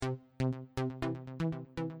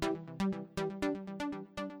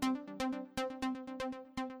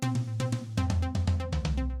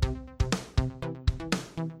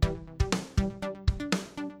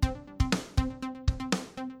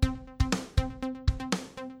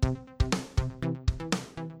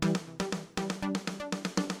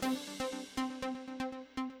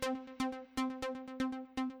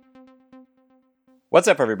What's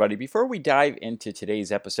up, everybody? Before we dive into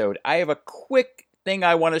today's episode, I have a quick thing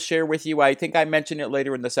I want to share with you. I think I mentioned it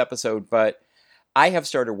later in this episode, but I have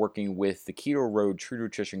started working with the Keto Road True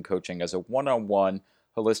Nutrition Coaching as a one-on-one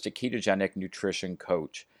holistic ketogenic nutrition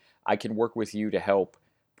coach. I can work with you to help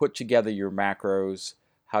put together your macros,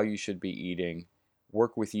 how you should be eating,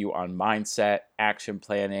 work with you on mindset, action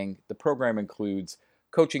planning. The program includes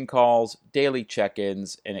coaching calls, daily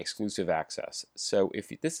check-ins, and exclusive access. So if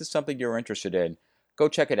this is something you're interested in, go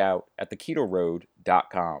check it out at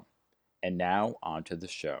theketoroad.com. And now, on to the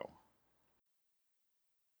show.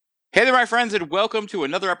 Hey there, my friends, and welcome to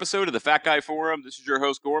another episode of the Fat Guy Forum. This is your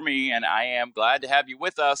host, Gormy, and I am glad to have you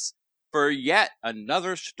with us for yet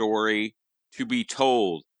another story to be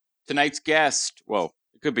told. Tonight's guest, well,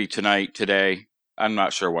 it could be tonight, today. I'm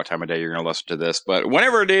not sure what time of day you're going to listen to this, but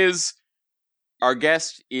whenever it is, our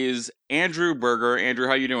guest is Andrew Berger. Andrew,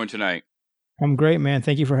 how you doing tonight? I'm great, man.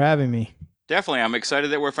 Thank you for having me. Definitely. I'm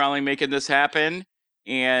excited that we're finally making this happen.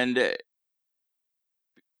 And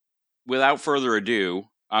without further ado,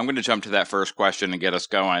 I'm going to jump to that first question and get us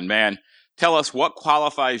going. Man, tell us what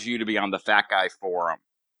qualifies you to be on the Fat Guy Forum?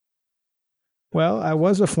 Well, I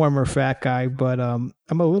was a former fat guy, but I'm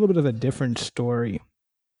a little bit of a different story.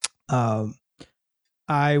 I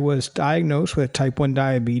was diagnosed with type 1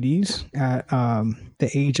 diabetes at the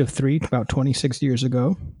age of 3, about 26 years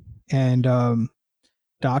ago. And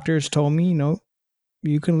doctors told me,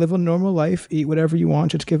 you can live a normal life, eat whatever you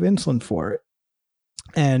want, just give insulin for it.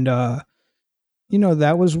 And,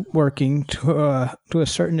 that was working to a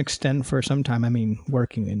certain extent for some time. I mean,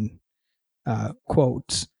 working in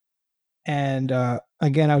quotes. And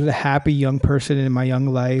again, I was a happy young person in my young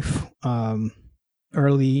life,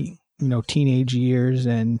 early, teenage years.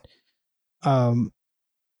 And in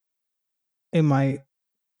my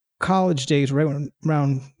college days, right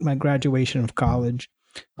around my graduation of college,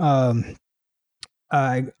 I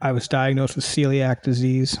was diagnosed with celiac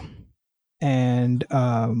disease, and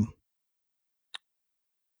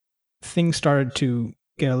things started to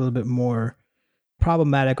get a little bit more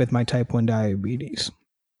problematic with my type 1 diabetes.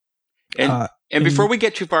 And before we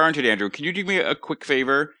get too far into it, Andrew, can you do me a quick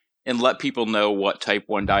favor and let people know what type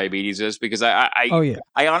 1 diabetes is? Because I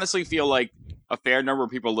honestly feel like a fair number of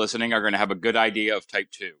people listening are going to have a good idea of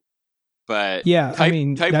type 2. But yeah, type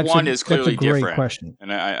 1 is clearly that's a great different. Question.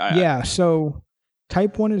 And so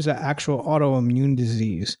type 1 is an actual autoimmune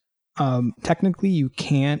disease. Technically, you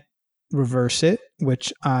can't reverse it,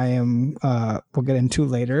 which I am. We'll get into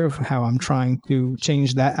later of how I'm trying to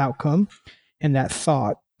change that outcome and that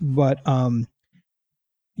thought. But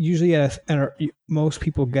usually, most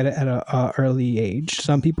people get it at a early age.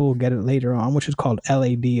 Some people get it later on, which is called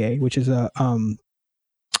LADA, which is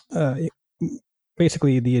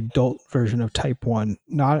basically the adult version of type 1,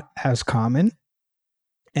 not as common.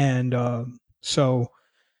 And so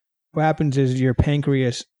what happens is your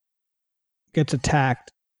pancreas gets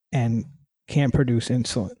attacked and can't produce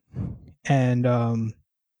insulin. And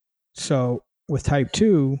so with type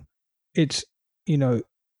 2, it's, you're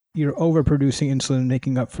overproducing insulin,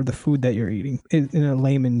 making up for the food that you're eating in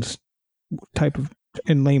layman's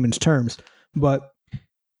terms. But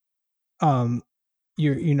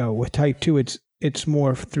with type 2, it's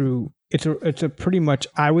more through, it's a pretty much,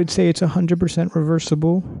 I would say it's 100%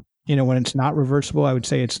 reversible. When it's not reversible, I would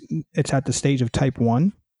say it's at the stage of type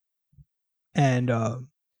 1. And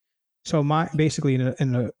so basically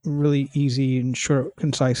in a really easy and short,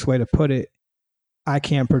 concise way to put it, I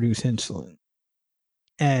can't produce insulin.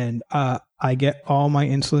 And I get all my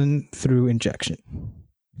insulin through injection.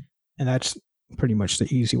 And that's pretty much the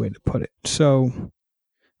easy way to put it. So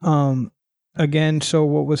again, so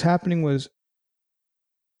what was happening was,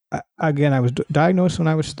 I was diagnosed when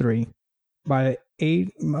I was 3. By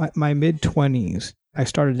my mid-20s, I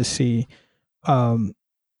started to see a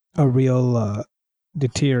real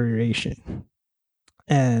deterioration.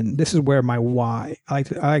 And this is where my why. I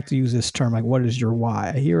like to use this term, like, what is your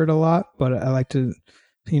why? I hear it a lot, but I like to,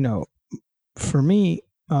 for me,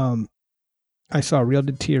 I saw real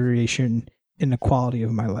deterioration in the quality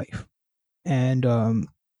of my life. And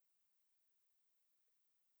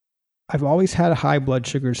I've always had high blood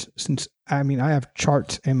sugars since, I have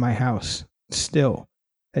charts in my house still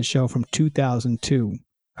that show from 2002.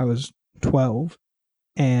 I was 12,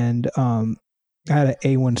 and I had an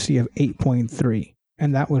A1C of 8.3,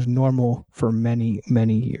 and that was normal for many,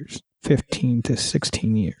 many years, 15 to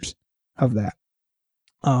 16 years of that.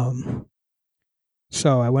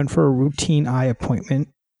 So I went for a routine eye appointment,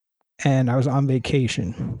 and I was on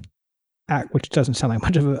vacation, which doesn't sound like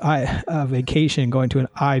much of a vacation going to an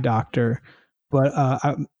eye doctor, but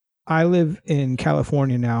I live in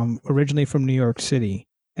California now. I'm originally from New York City,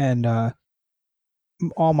 and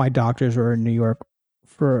all my doctors were in New York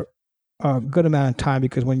for a good amount of time,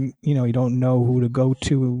 because when you don't know who to go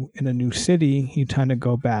to in a new city, you tend to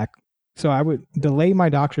go back. So I would delay my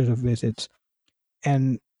doctor's visits,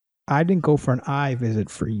 and I didn't go for an eye visit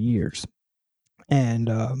for years. And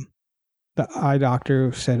the eye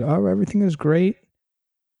doctor said, "Oh, everything is great."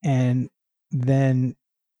 And then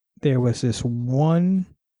there was this one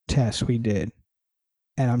test we did,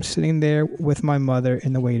 and I'm sitting there with my mother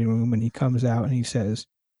in the waiting room, and he comes out and he says,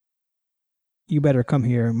 "You better come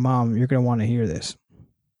here, Mom. You're going to want to hear this."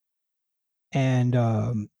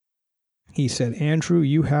 And he said, "Andrew,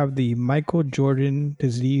 you have the Michael Jordan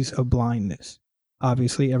disease of blindness."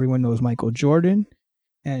 Obviously, everyone knows Michael Jordan,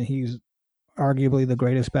 and he's arguably the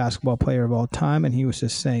greatest basketball player of all time. And he was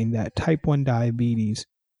just saying that type 1 diabetes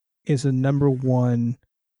is the number one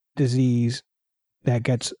disease that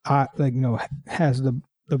gets, has the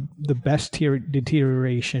best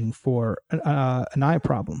deterioration for an eye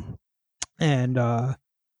problem. And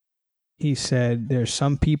he said there's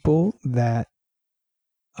some people that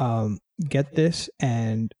get this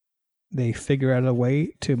and they figure out a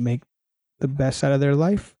way to make the best out of their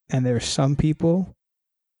life, and there's some people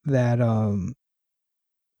that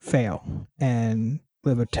fail and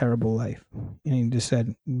live a terrible life. And he just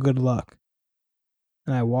said, "Good luck."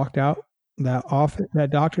 And I walked out that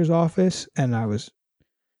doctor's office, and I was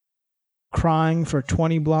crying for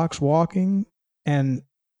 20 blocks walking. And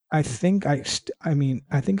I think I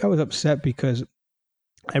think I was upset because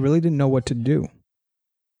I really didn't know what to do.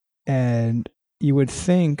 And you would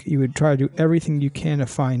think you would try to do everything you can to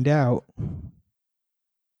find out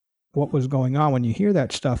what was going on when you hear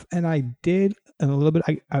that stuff. And I did a little bit.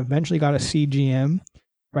 I eventually got a CGM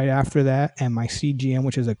right after that, and my CGM,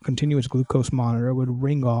 which is a continuous glucose monitor, would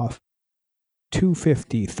ring off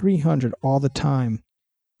 250, 300 all the time.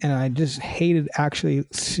 And I just hated actually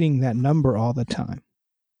seeing that number all the time.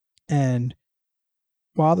 And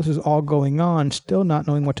while this is all going on, still not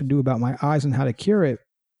knowing what to do about my eyes and how to cure it,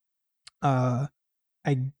 I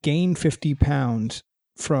gained 50 pounds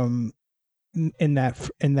from in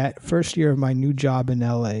that first year of my new job in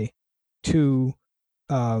LA to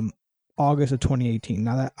August of 2018.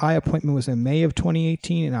 Now that eye appointment was in May of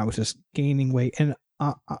 2018, and I was just gaining weight. And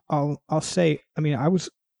I'll say, I was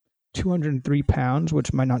 203 pounds,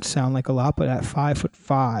 which might not sound like a lot, but at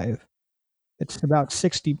 5'5", it's about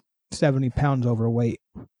 60, 70 pounds overweight.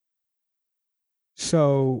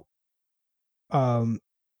 So,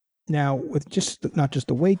 now with not just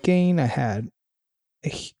the weight gain, I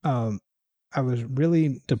was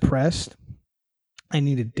really depressed. I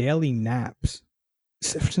needed daily naps.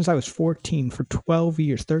 Since I was 14, for 12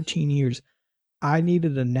 years, 13 years, I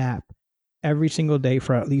needed a nap every single day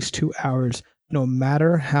for at least 2 hours, no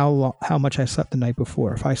matter how much I slept the night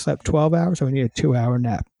before. If I slept 12 hours, I would need a 2-hour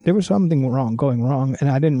nap. There was something going wrong, and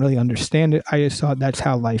I didn't really understand it. I just thought that's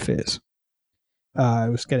how life is. I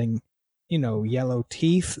was getting, yellow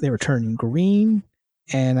teeth. They were turning green,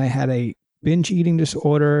 and I had a binge eating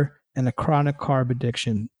disorder and a chronic carb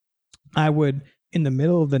addiction. I would, in the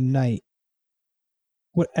middle of the night,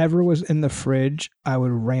 whatever was in the fridge, I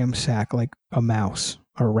would ransack like a mouse,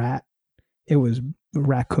 a rat. It was a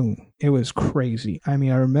raccoon. It was crazy. I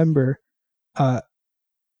remember, I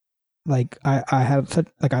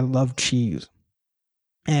had I love cheese,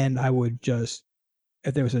 and I would just,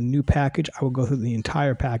 if there was a new package, I would go through the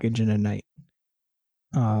entire package in a night.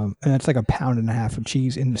 And that's like 1.5 pounds of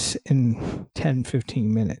cheese in 10,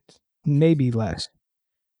 15 minutes, maybe less.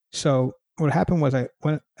 So what happened was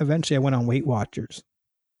eventually I went on Weight Watchers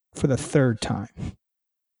for the third time.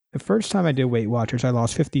 The first time I did Weight Watchers, I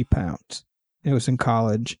lost 50 pounds. It was in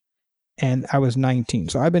college, and I was 19.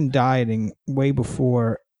 So I've been dieting way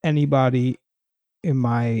before anybody in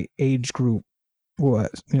my age group was,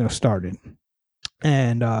 started.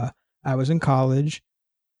 And I was in college.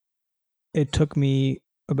 It took me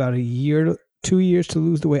about 2 years to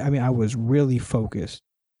lose the weight. I was really focused,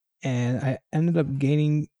 and I ended up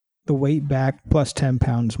gaining the weight back plus 10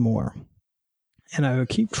 pounds more. And I would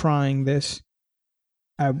keep trying this.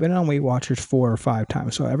 I've been on Weight Watchers 4 or 5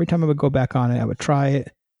 times. So every time I would go back on it, I would try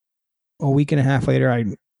it. A week and a half later,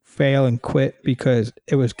 I'd fail and quit because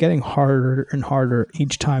it was getting harder and harder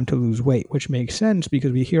each time to lose weight, which makes sense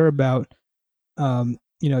because we hear about, when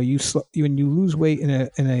you lose weight in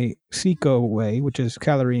a CECO way, which is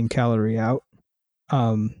calorie in, calorie out,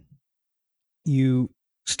 you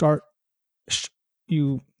start,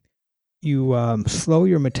 you slow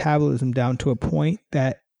your metabolism down to a point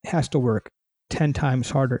that has to work 10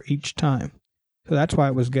 times harder each time. So that's why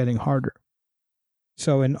it was getting harder.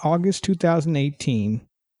 So in August 2018,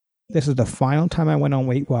 this is the final time I went on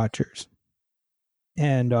Weight Watchers.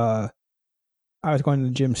 And I was going to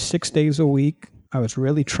the gym 6 days a week. I was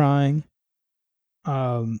really trying.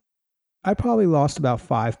 Um, I probably lost about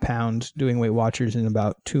 5 pounds doing Weight Watchers in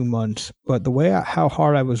about 2 months, but how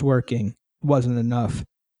hard I was working wasn't enough.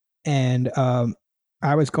 And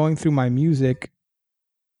I was going through my music,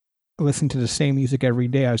 listening to the same music every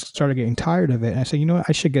day. I started getting tired of it. And I said, you know what?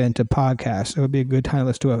 I should get into podcasts. It would be a good time to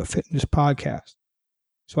listen to a fitness podcast.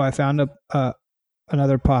 So I found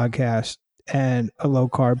another podcast and a low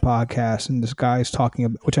carb podcast. And this guy's talking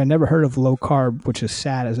about, which I never heard of low carb, which is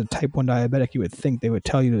sad. As a type 1 diabetic, you would think they would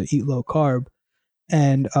tell you to eat low carb.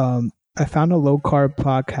 And I found a low carb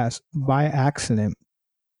podcast by accident,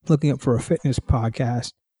 looking up for a fitness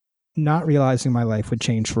podcast, not realizing my life would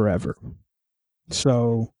change forever.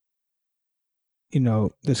 So,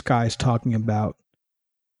 this guy's talking about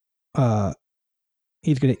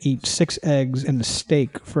he's going to eat 6 eggs and a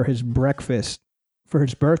steak for his breakfast, for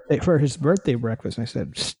his birthday breakfast. And I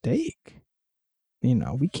said, steak?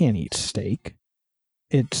 We can't eat steak.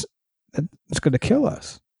 It's going to kill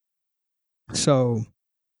us. So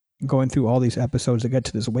going through all these episodes to get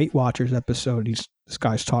to this Weight Watchers episode, this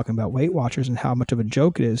guy's talking about Weight Watchers and how much of a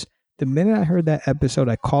joke it is. The minute I heard that episode,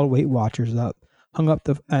 I called Weight Watchers up, hung up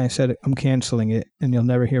and I said, I'm canceling it and you'll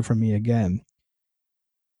never hear from me again.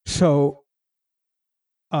 So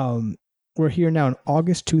we're here now in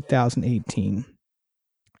August 2018,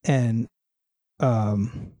 and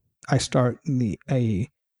I start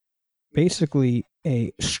basically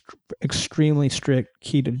a extremely strict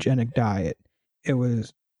ketogenic diet. It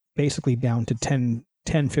was basically down to 10,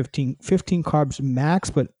 15 carbs max,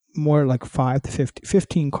 but more like 5 to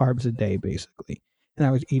 15 carbs a day, basically. And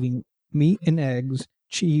I was eating meat and eggs,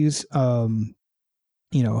 cheese, high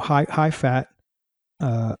fat,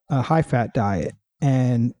 a high fat diet.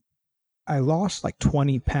 And I lost like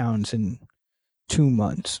 20 pounds in 2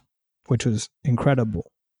 months, which was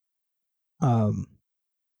incredible.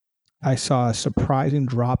 I saw a surprising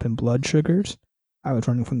drop in blood sugars. I was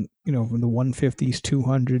running from the 150s,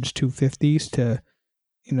 200s, 250s to,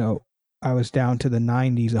 I was down to the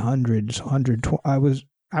 90s, 100s, 120. I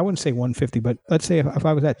wouldn't say 150, but let's say if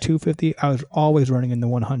I was at 250, I was always running in the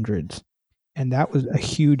 100s. And that was a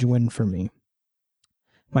huge win for me.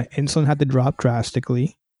 My insulin had to drop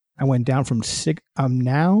drastically. I went down from 6. I'm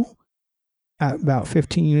now at about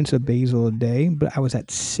 15 units of basal a day, but I was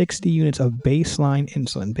at 60 units of baseline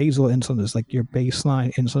insulin. Basal insulin is like your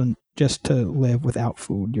baseline insulin just to live without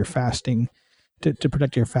food. You're fasting to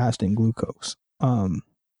protect your fasting glucose.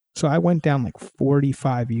 So I went down like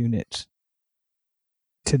 45 units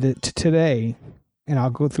to today, and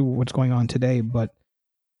I'll go through what's going on today, but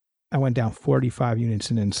I went down 45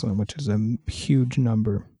 units in insulin, which is a huge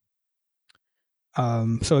number.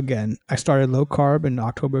 So again, I started low carb in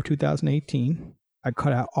October of 2018. I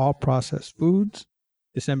cut out all processed foods.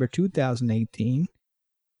 December 2018,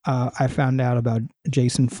 I found out about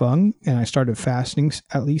Jason Fung, and I started fasting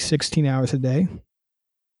at least 16 hours a day.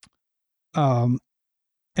 And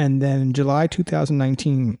then in July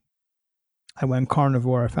 2019, I went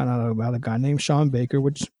carnivore. I found out about a guy named Sean Baker,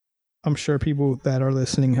 which I'm sure people that are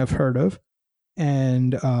listening have heard of.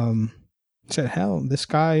 And said, hell, this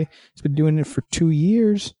guy has been doing it for 2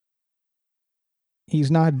 years.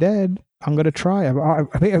 He's not dead. I'm going to try.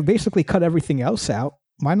 I've basically cut everything else out.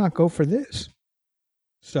 Why not go for this?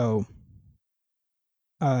 So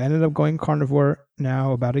I ended up going carnivore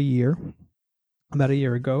now about a year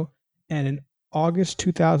ago. And in August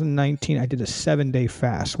 2019, I did a 7-day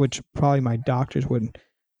fast, which probably my doctors would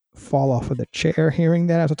fall off of the chair hearing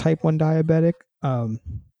that as a type 1 diabetic.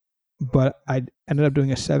 But I ended up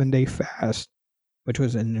doing a 7-day fast, which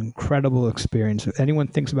was an incredible experience. If anyone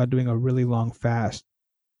thinks about doing a really long fast,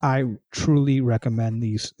 I truly recommend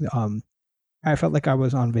these. I felt like I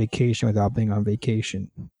was on vacation without being on vacation.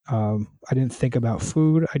 I didn't think about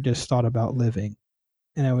food. I just thought about living.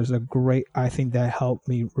 And it was I think that helped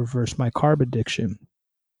me reverse my carb addiction.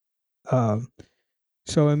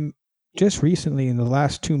 So just recently, in the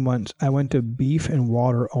last 2 months, I went to beef and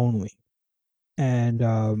water only.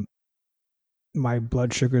 And my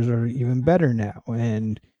blood sugars are even better now.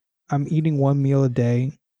 And I'm eating 1 meal a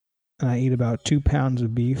day, and I eat about 2 pounds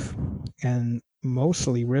of beef and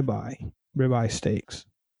mostly ribeye steaks.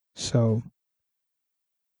 So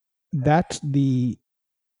that's the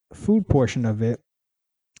food portion of it.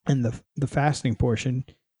 And the fasting portion.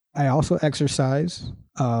 I also exercise.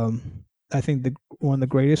 I think one of the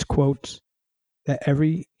greatest quotes that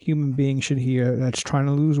every human being should hear that's trying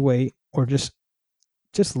to lose weight or just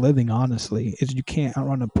living honestly is you can't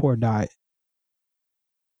outrun a poor diet.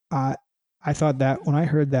 I thought that when I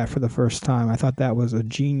heard that for the first time, I thought that was a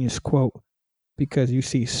genius quote, because you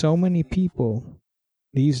see so many people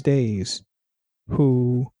these days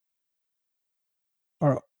who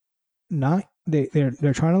are not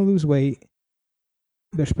they're trying to lose weight.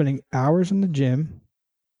 They're spending hours in the gym,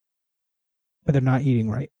 but they're not eating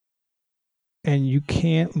right. And you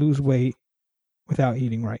can't lose weight without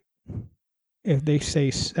eating right. If they say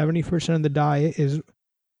 70% of the diet is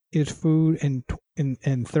food and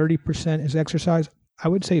 30% is exercise, I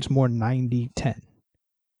would say it's more 90-10.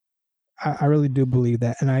 I really do believe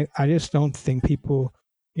that. And I just don't think people,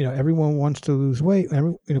 everyone wants to lose weight.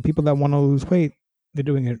 People that want to lose weight, they're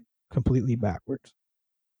doing it completely backwards.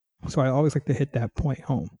 So I always like to hit that point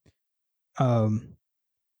home.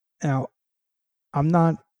 Now I'm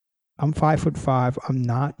 5'5". I'm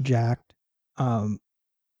not jacked.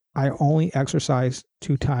 I only exercise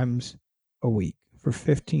 2 times a week for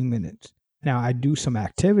 15 minutes. Now I do some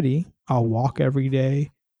activity. I'll walk every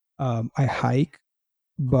day. I hike,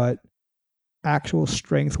 but actual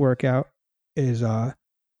strength workout is I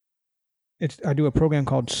do a program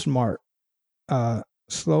called SMART,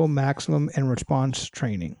 slow, maximum, and response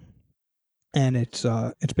training, and it's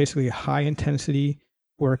basically a high intensity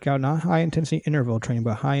workout, not high intensity interval training,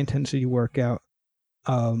 but high intensity workout.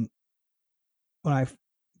 When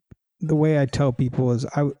the way I tell people is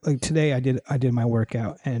today I did my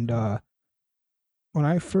workout, and when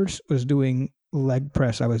I first was doing leg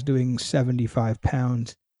press, I was doing 75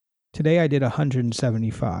 pounds. Today I did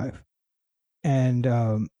 175, and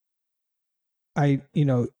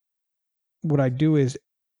what I do is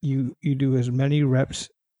you do as many reps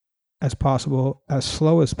as possible, as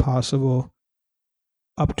slow as possible,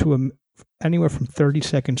 up to anywhere from 30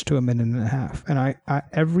 seconds to a minute and a half. And I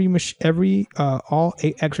all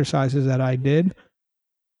 8 exercises that I did,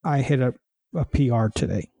 I hit a PR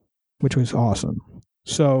today, which was awesome.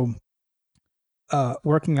 So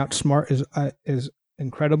working out smart is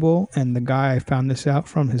incredible. And the guy I found this out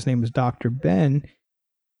from, his name is Dr. Ben.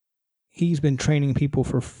 He's been training people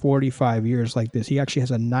for 45 years like this. He actually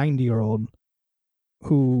has a 90-year-old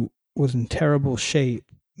who was in terrible shape,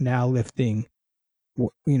 now lifting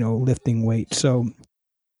weight. So,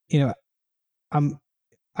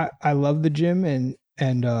 I love the gym,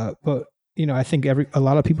 but I think a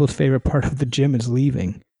lot of people's favorite part of the gym is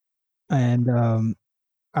leaving. And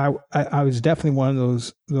I was definitely one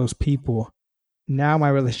of those people. Now my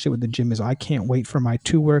relationship with the gym is I can't wait for my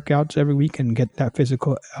 2 workouts every week and get that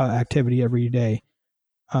physical activity every day.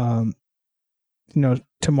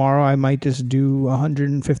 Tomorrow I might just do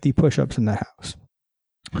 150 push-ups in the house.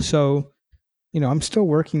 So, I'm still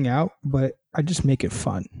working out, but I just make it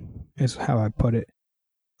fun, is how I put it.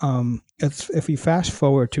 If we fast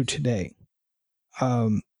forward to today,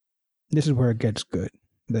 this is where it gets good.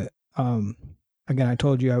 Again, I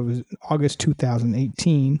told you I was August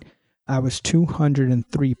 2018. I was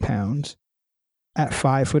 203 pounds at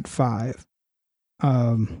 5'5".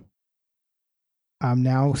 I'm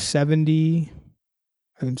now 70.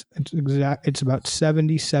 It's about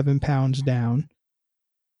 77 pounds down.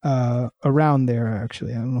 Around there,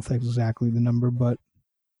 actually. I don't know if that's exactly the number, but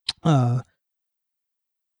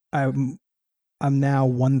I'm now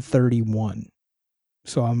 131.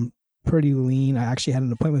 So I'm pretty lean. I actually had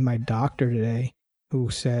an appointment with my doctor today, who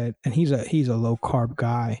said, and he's a low carb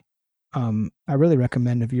guy. I really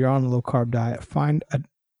recommend, if you're on a low carb diet, find a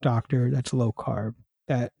doctor that's low carb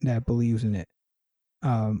that believes in it.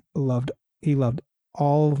 He loved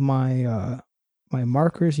all of my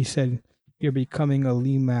markers. He said, "You're becoming a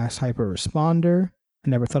lean mass hyper responder." I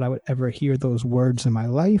never thought I would ever hear those words in my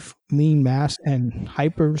life, lean mass and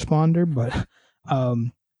hyper responder, but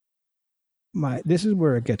this is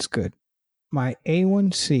where it gets good. My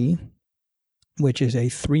A1C, which is a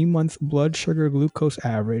 3-month blood sugar glucose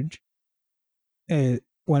average, it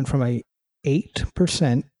went from a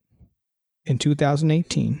 8% in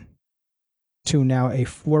 2018 to now a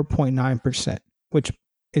 4.9%, which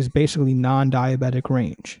is basically non-diabetic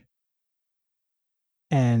range.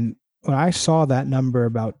 And when I saw that number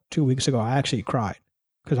about 2 weeks ago, I actually cried,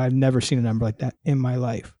 because I've never seen a number like that in my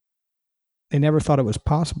life. They never thought it was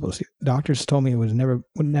possible. Doctors told me would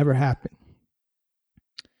never happen.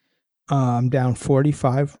 I'm down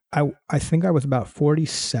 45. I think I was about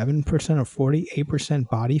 47% or 48%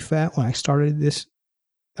 body fat when I started this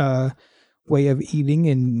way of eating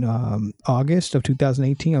in August of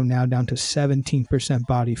 2018. I'm now down to 17%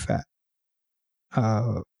 body fat,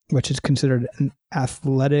 which is considered an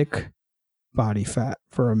athletic body fat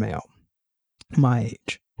for a male my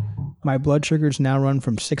age. My blood sugars now run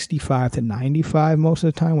from 65 to 95 most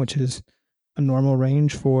of the time, which is a normal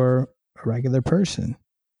range for a regular person.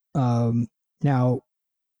 Now,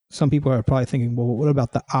 some people are probably thinking, well, what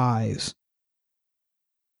about the eyes?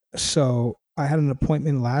 So I had an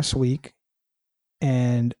appointment last week,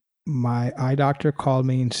 and my eye doctor called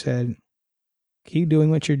me and said, keep doing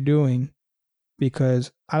what you're doing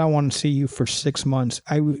because I don't want to see you for 6 months.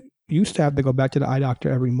 Used to have to go back to the eye doctor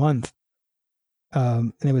every month.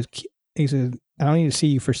 And he said, I don't need to see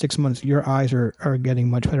you for 6 months. Your eyes are getting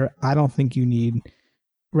much better. I don't think you need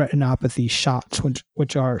retinopathy shots,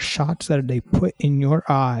 which are shots that they put in your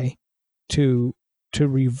eye to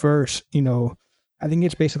reverse. I think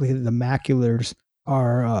it's basically the maculars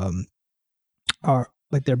are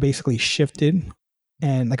like they're basically shifted,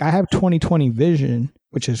 and like I have 20/20 vision,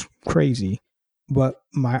 which is crazy, but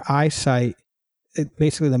my eyesight,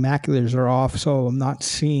 basically the maculars are off, so I'm not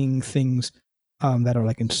seeing things that are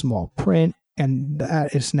like in small print, and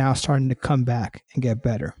that is now starting to come back and get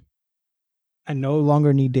better. I no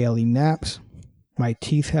longer need daily naps. My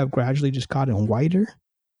teeth have gradually just gotten whiter.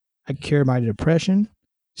 I cured my depression.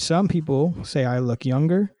 Some people say I look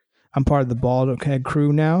younger. I'm part of the bald head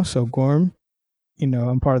crew now, so Gorm,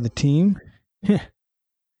 I'm part of the team.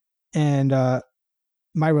 And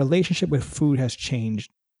my relationship with food has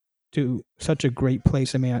changed to such a great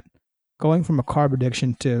place. I mean, going from a carb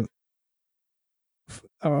addiction to,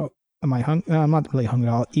 am I hungry? I'm not really hungry.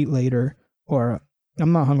 I'll eat later, or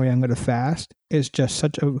I'm not hungry. I'm going to fast. Is just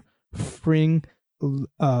such a freeing,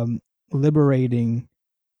 liberating,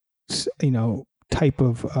 type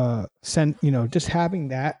of just having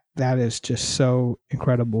that is just so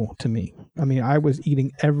incredible to me. I mean, I was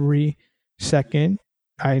eating every second.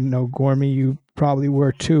 I know, Gormy, you probably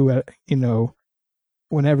were too.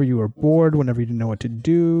 Whenever you were bored, whenever you didn't know what to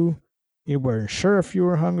do, you weren't sure if you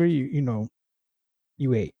were hungry.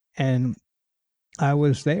 You ate, and I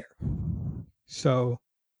was there. So,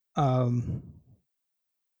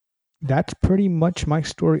 that's pretty much my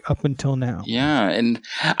story up until now. Yeah, and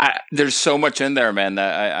there's so much in there, man,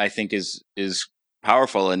 that I think is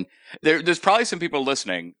powerful. And there's probably some people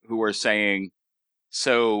listening who are saying,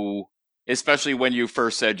 so, especially when you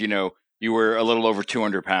first said, you were a little over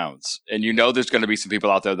 200 pounds, and there's going to be some people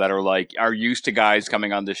out there that are used to guys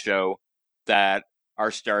coming on this show that are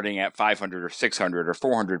starting at 500 or 600 or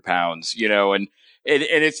 400 pounds, and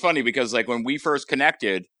it's funny because like when we first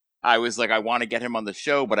connected, I was like, I want to get him on the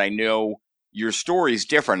show, but I know your story is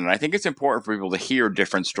different. And I think it's important for people to hear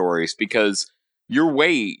different stories because your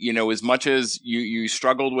weight, as much as you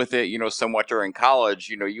struggled with it, somewhat during college,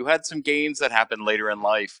 you had some gains that happened later in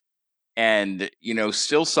life and,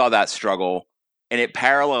 still saw that struggle, and it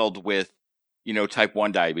paralleled with, type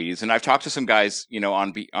 1 diabetes. And I've talked to some guys,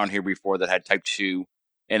 on here before that had type 2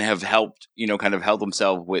 and have helped, kind of held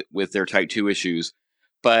themselves with their type 2 issues.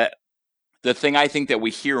 But the thing I think that we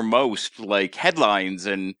hear most, like headlines,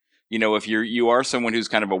 and if you are someone who's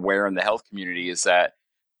kind of aware in the health community, is that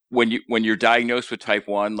when you're diagnosed with type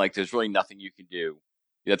 1, like there's really nothing you can do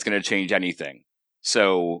that's going to change anything.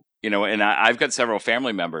 So and I've got several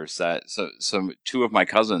family members that two of my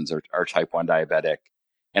cousins are type 1 diabetic,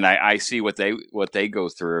 and I see what they go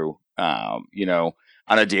through, on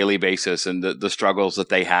a daily basis, and the struggles that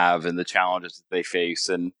they have and the challenges that they face.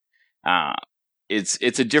 And uh,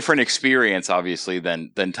 it's a different experience, obviously,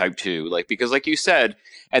 than type 2, like, because like you said,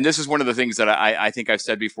 and this is one of the things that I think I've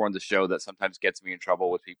said before on the show that sometimes gets me in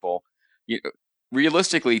trouble with people.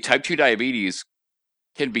 Realistically, type 2 diabetes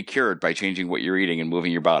can be cured by changing what you're eating and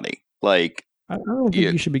moving your body. Like, I don't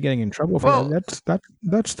think you should be getting in trouble for well, that.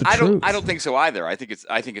 That's the I truth. don't think so either. I think it's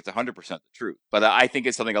 100% the truth, but I think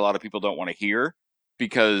it's something a lot of people don't want to hear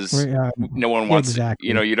because no one wants, exactly.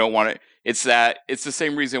 you don't want it. It's the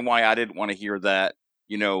same reason why I didn't want to hear that,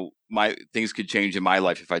 my things could change in my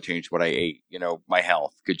life if I changed what I ate, my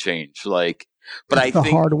health could change. Like, but it's I the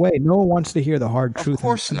think, hard way. No one wants to hear the hard of truth.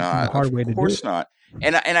 course And not. the hard way to do it. Of course not.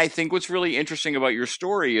 And I think what's really interesting about your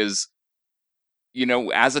story is,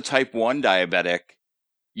 as a type 1 diabetic,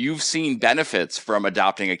 you've seen benefits from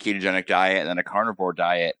adopting a ketogenic diet and then a carnivore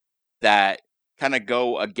diet that kind of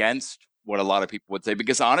go against what a lot of people would say.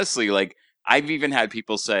 Because honestly, like, I've even had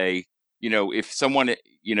people say, if someone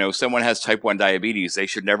has type 1 diabetes, they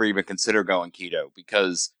should never even consider going keto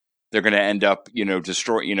because they're going to end up,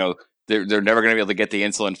 they're never going to be able to get the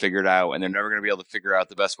insulin figured out, and they're never going to be able to figure out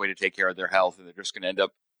the best way to take care of their health. And they're just going to end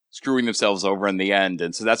up screwing themselves over in the end.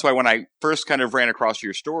 And so that's why when I first kind of ran across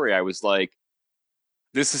your story, I was like,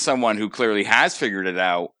 this is someone who clearly has figured it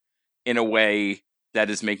out in a way that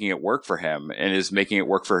is making it work for him and is making it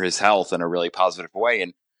work for his health in a really positive way.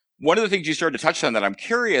 And one of the things you started to touch on that I'm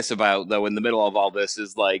curious about, though, in the middle of all this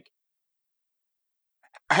is, like,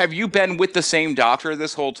 have you been with the same doctor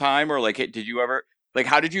this whole time? Or, like, did you ever, like,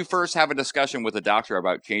 how did you first have a discussion with a doctor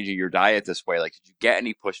about changing your diet this way? Like, did you get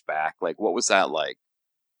any pushback? Like, what was that like?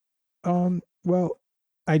 Well,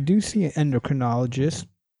 I do see an endocrinologist,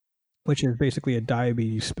 which is basically a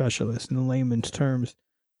diabetes specialist in layman's terms.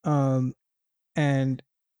 Um, and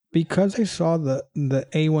because they saw the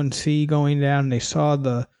A1C going down, they saw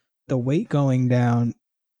the weight going down.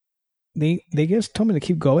 They just told me to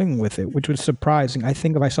keep going with it, which was surprising. I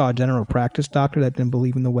think if I saw a general practice doctor that didn't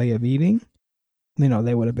believe in the way of eating,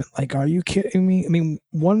 they would have been like, "Are you kidding me?" I mean,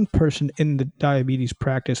 one person in the diabetes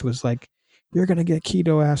practice was like, "You're gonna get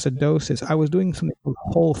ketoacidosis." I was doing something for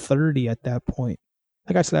Whole30 at that point.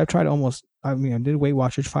 Like I said, I've tried almost. I mean, I did Weight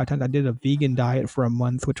Watchers 5 times. I did a vegan diet for a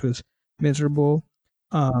month, which was miserable.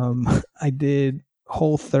 I did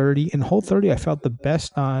Whole30, and Whole30 I felt the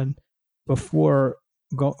best on before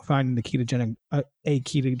finding the a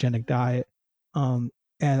ketogenic diet. And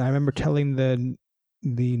I remember telling the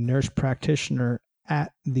nurse practitioner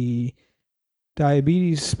at the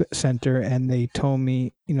diabetes center, and they told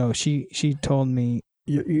me, she told me,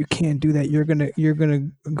 you can't do that. You're gonna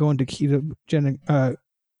go into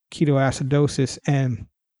ketoacidosis, and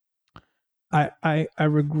I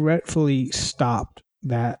regretfully stopped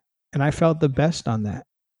that, and I felt the best on that,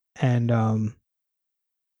 and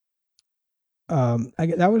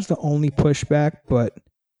that was the only pushback. But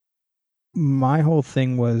my whole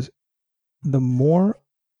thing was, the more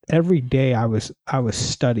every day I was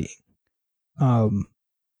studying. Um,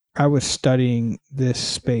 I was studying this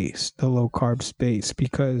space, the low carb space,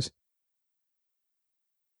 because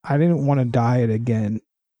I didn't want to diet again.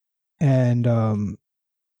 And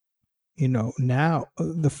now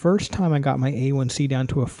the first time I got my A1C down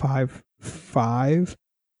to a 5.5,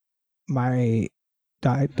 my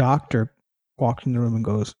doctor walked in the room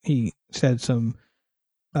and he said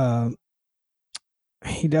uh,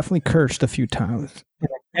 he definitely cursed a few times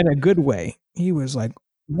in a good way. He was like,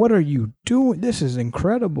 "What are you doing? This is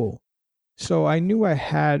incredible." So I knew I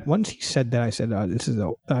had. Once he said that, I said, "This is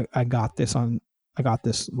I got this on. I got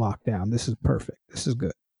this locked down. This is perfect. This is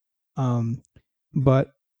good." Um,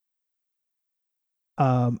 but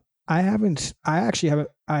um, I haven't. I actually haven't.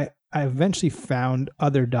 I eventually found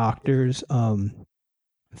other doctors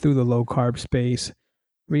through the low carb space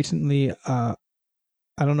recently.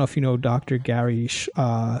 I don't know if you know Dr. Gary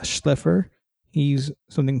Schliffer. He's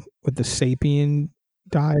something with the Sapien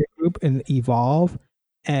diet group and Evolve,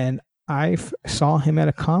 and saw him at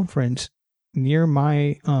a conference near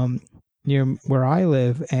near where I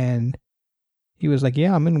live, and he was like,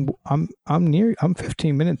 "Yeah, I'm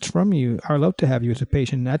 15 minutes from you. I'd love to have you as a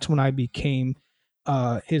patient." And that's when I became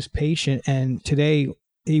his patient, and today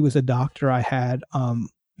he was a doctor I had.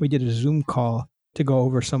 We did a Zoom call to go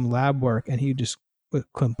over some lab work, and he just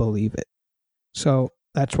couldn't believe it. So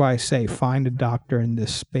that's why I say find a doctor in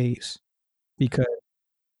this space, because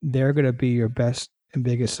they're going to be your best and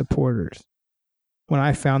biggest supporters. When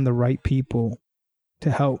I found the right people to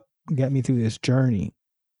help get me through this journey,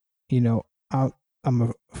 you know, I, I'm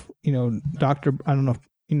a, Doctor. I don't know if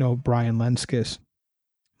you know Brian Lenskis,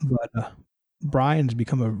 but Brian's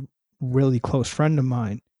become a really close friend of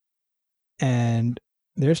mine, and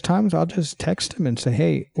there's times I'll just text him and say,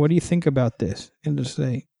 "Hey, what do you think about this?" And just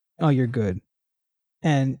say, "Oh, you're good."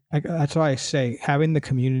 And that's why I say having the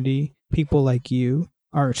community, people like you,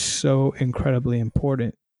 are so incredibly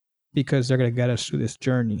important, because they're going to get us through this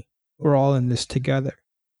journey. We're all in this together.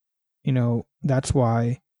 That's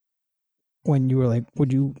why when you were like,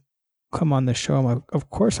 "Would you come on the show?" I'm like, "Of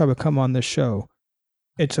course I would come on the show."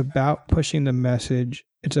 It's about pushing the message.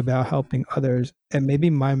 It's about helping others. And maybe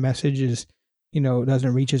my message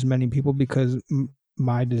doesn't reach as many people because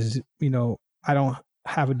my disease, I don't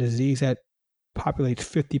have a disease that populates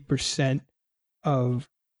 50% of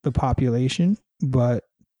the population, but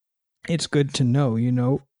it's good to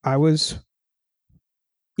know, I was,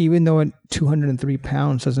 even though at 203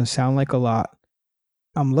 pounds doesn't sound like a lot,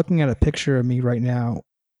 I'm looking at a picture of me right now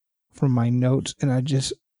from my notes, and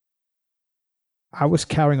I was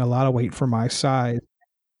carrying a lot of weight for my size.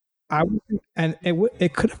 And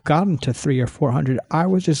it could have gotten to 300 or 400. I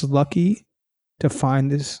was just lucky to find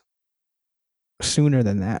this sooner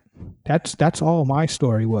than that. That's all my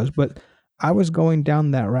story was. But I was going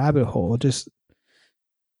down that rabbit hole. Just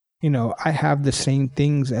I have the same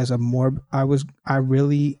things as a more. I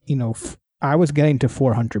really I was getting to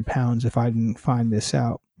 400 pounds if I didn't find this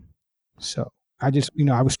out. So I just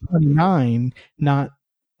I was 29, not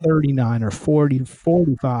 39 or 40,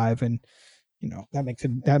 45, and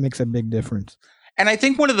that makes a big difference. And I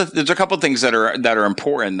think there's a couple of things that are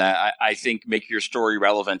important that I think make your story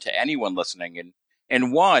relevant to anyone listening.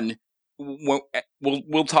 And one,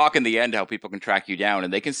 we'll talk in the end how people can track you down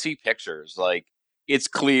and they can see pictures. Like it's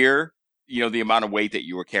clear, the amount of weight that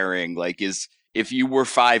you were carrying. Like is if you were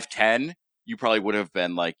 5'10", you probably would have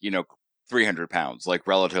been like 300 pounds, like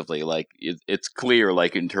relatively, like it's clear,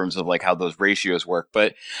 like in terms of like how those ratios work.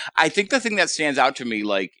 But I think the thing that stands out to me,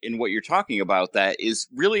 like in what you're talking about, that is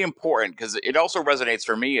really important because it also resonates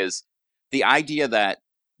for me is the idea that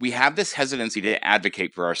we have this hesitancy to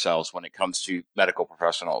advocate for ourselves when it comes to medical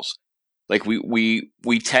professionals. Like we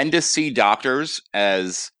tend to see doctors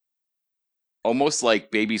as almost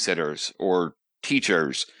like babysitters or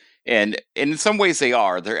teachers, and in some ways they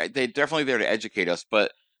are. They're definitely there to educate us,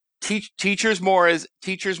 but teachers more as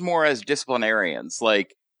disciplinarians.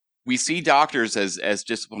 Like we see doctors as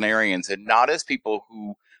disciplinarians and not as people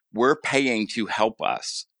who we're paying to help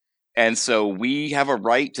us. And so we have a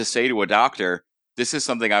right to say to a doctor, this is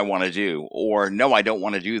something I want to do, or no, I don't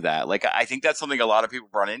want to do that. Like I think that's something a lot of people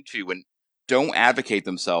run into and don't advocate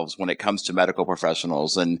themselves when it comes to medical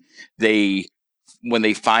professionals, and they when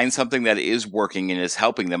they find something that is working and is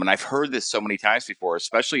helping them. And I've heard this so many times before,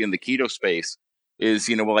 especially in the keto space, is,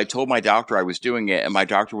 well, I told my doctor I was doing it and my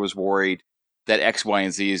doctor was worried that X, Y,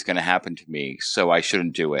 and Z is going to happen to me, so I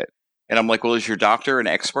shouldn't do it. And I'm like, well, is your doctor an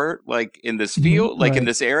expert like in this field, like in Right.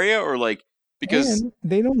 this area, or like because And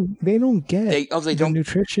they don't get they the don't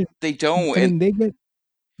nutrition. they don't I and mean, they get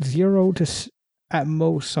zero to at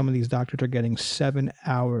most. Some of these doctors are getting 7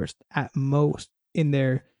 hours at most in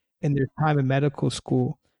their time in medical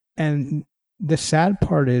school. And the sad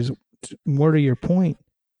part is, more to your point,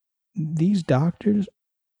 these doctors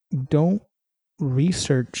don't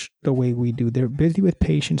research the way we do. They're busy with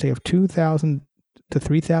patients. They have 2,000 to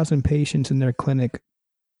 3,000 patients in their clinic.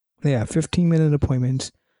 They have 15-minute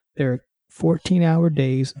appointments. They're 14-hour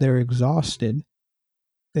days. They're exhausted.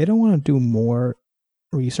 They don't want to do more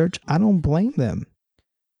research. I don't blame them.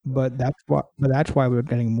 But that's why we're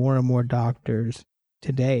getting more and more doctors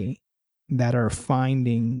today that are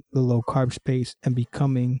finding the low carb space and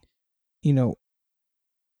becoming, you know,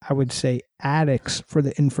 I would say addicts for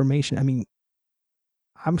the information. I mean,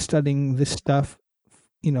 I'm studying this stuff.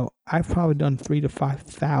 I've probably done 3 to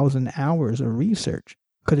 5,000 hours of research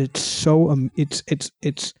because it's so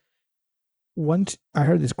it's once I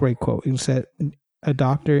heard this great quote. It said a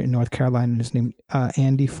doctor in North Carolina, his name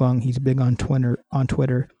Andy Fung. He's big on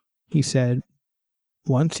Twitter. He said,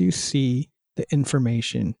 once you see the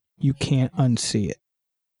information, you can't unsee it,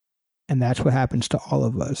 and that's what happens to all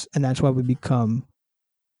of us. And that's why we become,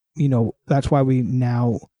 that's why we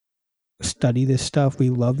now study this stuff.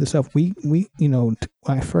 We love this stuff. When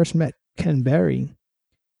I first met Ken Berry,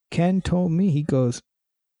 Ken told me, he goes,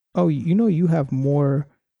 "Oh, you have more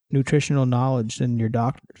nutritional knowledge than your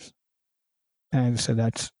doctors." And I said,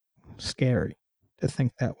 that's scary to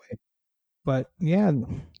think that way. But yeah.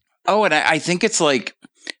 oh, and I think it's like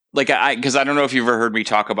I because I don't know if you've ever heard me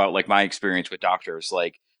talk about like my experience with doctors.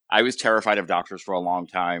 Like I was terrified of doctors for a long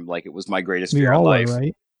time. Like it was my greatest We fear in all were, life.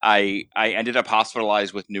 right? I ended up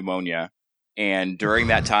hospitalized with pneumonia, and during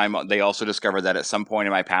that time, they also discovered that at some point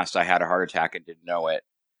in my past I had a heart attack and didn't know it.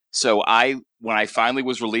 So when I finally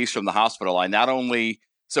was released from the hospital, I not only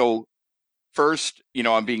so first,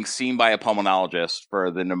 I'm being seen by a pulmonologist for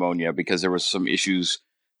the pneumonia because there was some issues.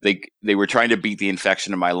 They were trying to beat the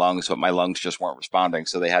infection in my lungs, but my lungs just weren't responding.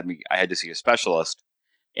 So I had to see a specialist.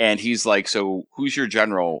 And he's like, "So who's your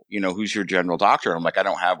general doctor?" And I'm like, "I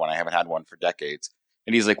don't have one. I haven't had one for decades."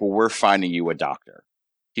 And he's like, "Well, we're finding you a doctor."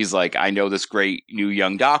 He's like, "I know this great new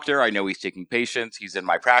young doctor. I know he's taking patients. He's in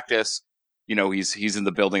my practice. He's in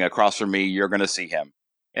the building across from me. You're going to see him."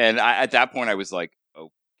 And at that point, I was like,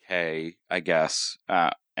 "Okay, I guess."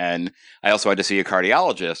 And I also had to see a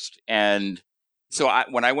cardiologist. And so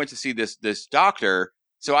when I went to see this doctor,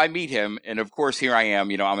 so I meet him, and of course, here I am.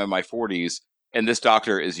 I'm in my 40s, and this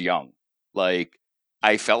doctor is young. Like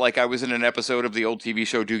I felt like I was in an episode of the old TV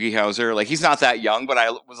show Doogie Howser. Like he's not that young, but I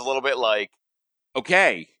was a little bit like,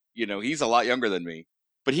 okay, he's a lot younger than me.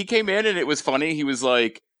 But he came in and it was funny. He was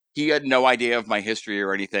like, he had no idea of my history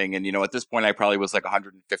or anything. And, at this point, I probably was like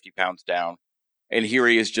 150 pounds down. And here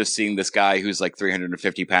he is just seeing this guy who's like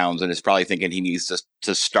 350 pounds and is probably thinking he needs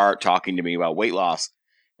to start talking to me about weight loss.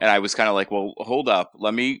 And I was kind of like, well, hold up.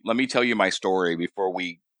 Let me tell you my story before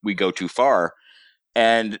we go too far.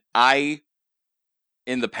 And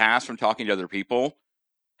in the past, from talking to other people,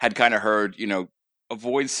 had kind of heard,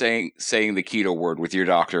 avoid saying the keto word with your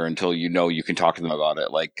doctor until you can talk to them about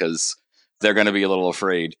it, like because they're going to be a little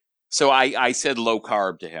afraid. So I said low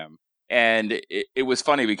carb to him, and it was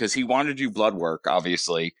funny because he wanted to do blood work,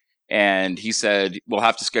 obviously, and he said we'll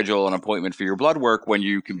have to schedule an appointment for your blood work when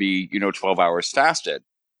you can be 12 hours fasted.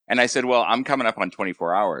 And I said, well, I'm coming up on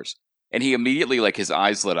 24 hours, and he immediately like his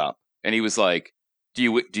eyes lit up, and he was like, do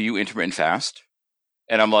you intermittent fast?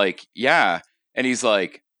 And I'm like, yeah. And he's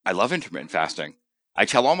like, I love intermittent fasting. I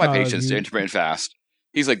tell all my patients to You intermittent fast.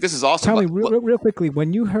 He's like, this is awesome. Tell me real quickly,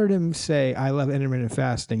 when you heard him say, "I love intermittent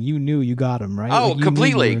fasting," you knew you got him, right? Oh, Like you knew you were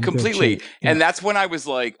completely, in good completely. shape. And Yeah. that's when I was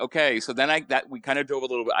like, okay. So then we kind of drove a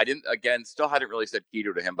little bit. I didn't, again, still hadn't really said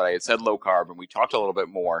keto to him, but I had said low carb, and we talked a little bit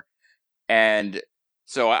more. And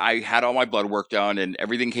so I had all my blood work done, and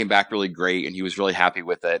everything came back really great, and he was really happy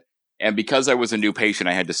with it. And because I was a new patient,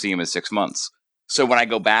 I had to see him in 6 months. So when I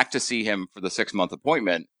go back to see him for the 6 month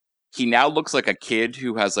appointment, he now looks like a kid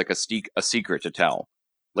who has like a secret to tell.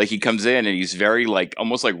 Like he comes in and he's very like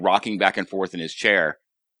almost like rocking back and forth in his chair.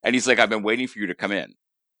 And he's like, I've been waiting for you to come in.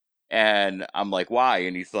 And I'm like, why?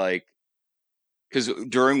 And he's like, because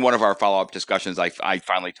during one of our follow up discussions, I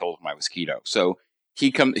finally told him I was keto. So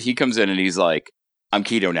he comes in and he's like, I'm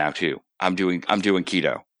keto now too. I'm doing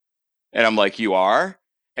keto. And I'm like, you are?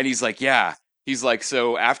 And he's like, yeah. He's like,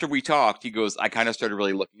 so after we talked, he goes, I kind of started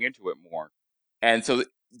really looking into it more. And so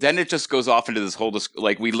then it just goes off into this whole,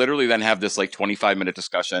 like, we literally then have this like 25-minute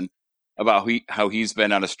discussion about how he's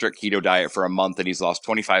been on a strict keto diet for a month and he's lost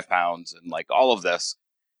 25 pounds and like all of this.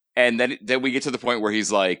 And then we get to the point where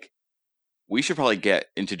he's like, we should probably get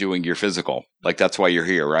into doing your physical. Like, that's why you're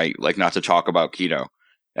here, right? Like, not to talk about keto.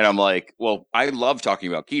 And I'm like, well, I love talking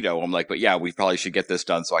about keto. I'm like, but yeah, we probably should get this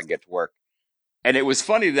done so I can get to work. And it was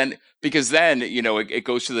funny then because then, it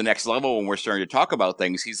goes to the next level when we're starting to talk about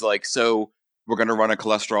things. He's like, so we're going to run a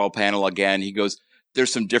cholesterol panel again. He goes,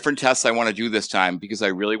 there's some different tests I want to do this time because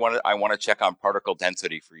I want to check on particle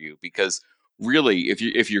density for you. Because really, if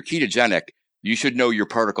you're ketogenic, you should know your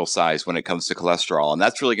particle size when it comes to cholesterol. And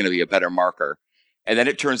that's really going to be a better marker. And then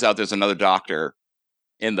it turns out there's another doctor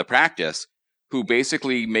in the practice who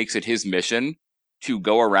basically makes it his mission to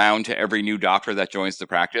go around to every new doctor that joins the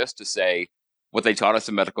practice to say, what they taught us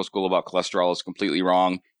in medical school about cholesterol is completely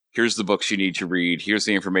wrong. Here's the books you need to read. Here's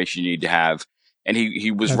the information you need to have. And he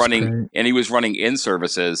was That's running great. and he was running in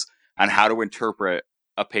services on how to interpret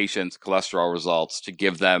a patient's cholesterol results to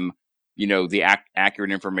give them, the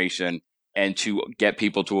accurate information and to get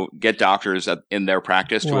doctors in their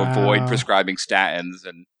practice to avoid Wow. prescribing statins.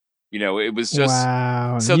 And, it was just,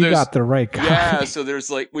 Wow. so You there's, got the right yeah, guy. so there's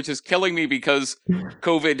like, which is killing me because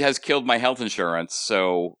COVID has killed my health insurance.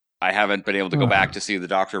 So I haven't been able to go back to see the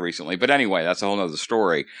doctor recently. But anyway, that's a whole nother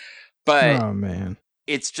story. But Oh man.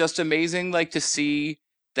 it's just amazing, like, to see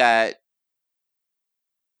that,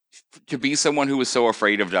 to be someone who was so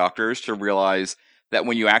afraid of doctors, to realize that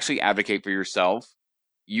when you actually advocate for yourself,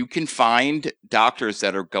 you can find doctors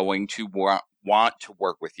that are going to want to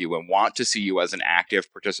work with you and want to see you as an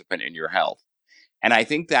active participant in your health. And I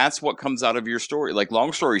think that's what comes out of your story. Like,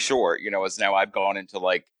 long story short, as now I've gone into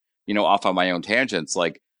like, off on my own tangents,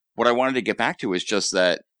 like what I wanted to get back to is just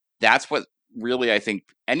that that's what really I think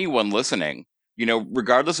anyone listening,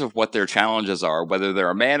 regardless of what their challenges are, whether they're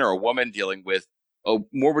a man or a woman dealing with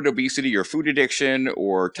morbid obesity or food addiction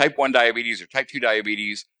or type 1 diabetes or type 2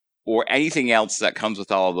 diabetes or anything else that comes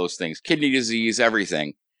with all of those things, kidney disease,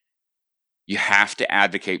 everything, you have to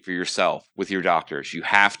advocate for yourself with your doctors. You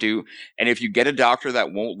have to. And if you get a doctor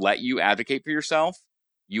that won't let you advocate for yourself,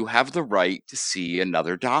 you have the right to see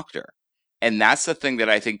another doctor. And that's the thing that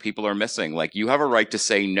I think people are missing. Like, you have a right to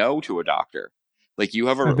say no to a doctor. Like, you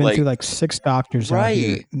have I've been through like 6 doctors out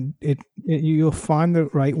here. right. You'll find the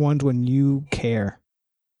right ones when you care.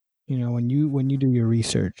 When you do your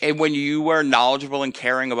research. And when you are knowledgeable and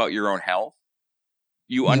caring about your own health,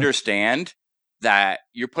 you Yep. understand that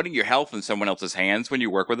you're putting your health in someone else's hands when you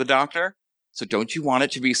work with a doctor. So don't you want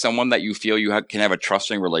it to be someone that you feel can have a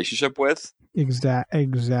trusting relationship with?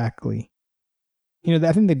 Exactly.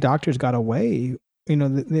 I think the doctors got away.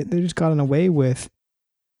 They just gotten away with,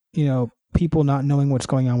 people not knowing what's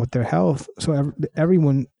going on with their health. So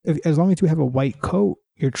everyone, as long as you have a white coat,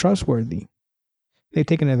 you're trustworthy. They've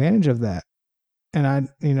taken advantage of that. And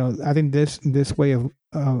I think this way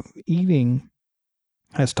of eating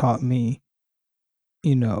has taught me,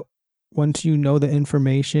 once you know the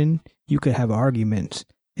information, you could have arguments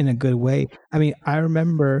in a good way. I mean, I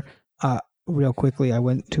remember real quickly, I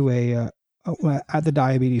went to at the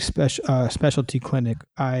diabetes specialty clinic.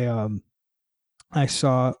 I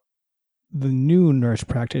saw the new nurse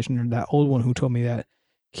practitioner. That old one who told me that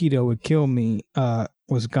keto would kill me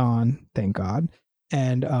was gone, thank God.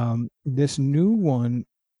 And this new one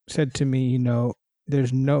said to me,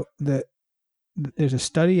 there's a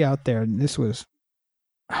study out there, and this was,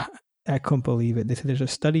 I couldn't believe it. They said there's a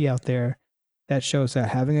study out there that shows that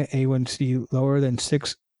having an A1C lower than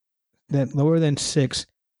 6,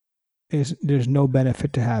 there's no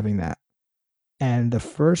benefit to having that. And the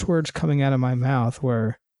first words coming out of my mouth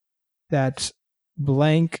were, that's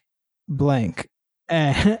blank blank.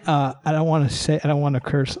 And I don't want to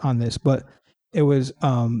curse on this, but it was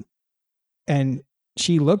and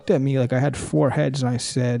she looked at me like I had four heads, and I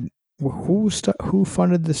said, well, who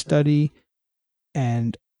funded the study,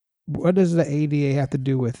 and what does the ADA have to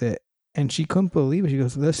do with it? And she couldn't believe it. She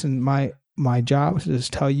goes, listen, my job is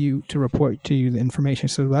to tell you, to report to you the information.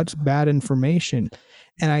 So that's bad information.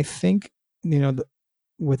 And I think,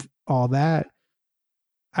 with all that,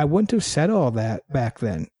 I wouldn't have said all that back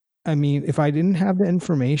then. I mean, if I didn't have the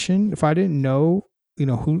information, if I didn't know,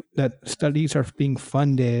 who that studies are being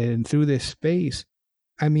funded and through this space,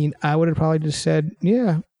 I mean, I would have probably just said,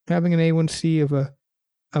 yeah, having an A1C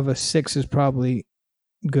of a 6 is probably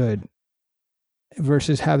good,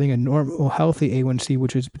 versus having a normal healthy A1C,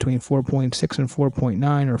 which is between 4.6 and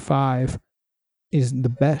 4.9 or 5, is the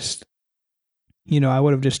best. I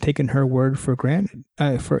would have just taken her word for granted.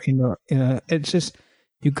 It's just,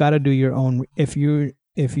 you got to do your own. If you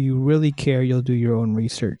really care, you'll do your own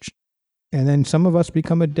research. And then some of us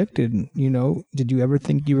become addicted. Did you ever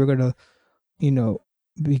think you were gonna,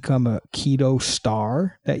 become a keto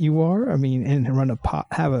star that you are? I mean, and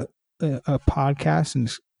have a podcast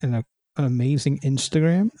and an amazing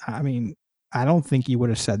Instagram. I mean, I don't think you would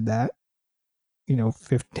have said that,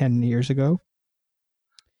 10 years ago.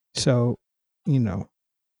 So,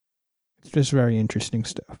 it's just very interesting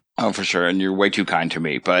stuff. Oh, for sure. And you're way too kind to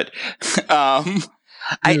me, but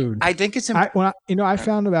Dude, I think it's I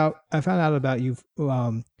found out about you.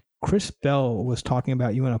 Chris Bell was talking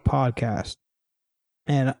about you in a podcast,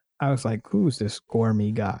 and I was like, "Who's this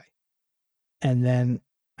gourmet guy?" And then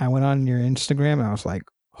I went on your Instagram, and I was like,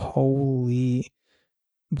 "Holy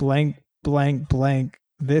blank blank blank!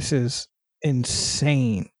 This is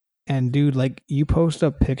insane!" And dude, like, you post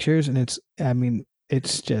up pictures, and it's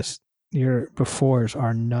just, your befores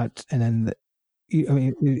are nuts, and then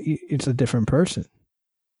it's a different person.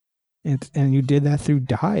 And you did that through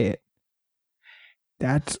diet.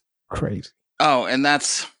 That's crazy. Oh, and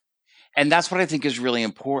that's what I think is really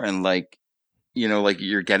important. Like, like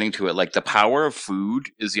you're getting to it. Like, the power of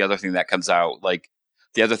food is the other thing that comes out. Like,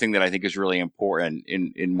 the other thing that I think is really important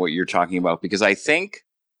in what you're talking about, because I think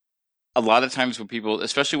a lot of times when people,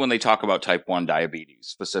 especially when they talk about type 1 diabetes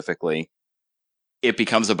specifically, it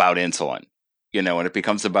becomes about insulin, and it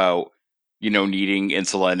becomes about, needing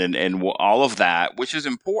insulin and all of that, which is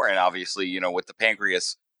important, obviously, with the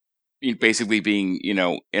pancreas basically being,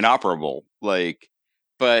 inoperable. Like,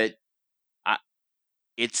 but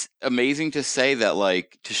it's amazing to say that,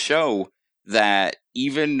 like, to show that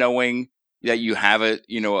even knowing that you have a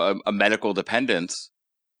medical dependence,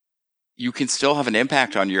 you can still have an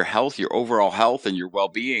impact on your health, your overall health, and your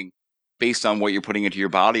well-being based on what you're putting into your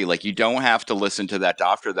body. Like, you don't have to listen to that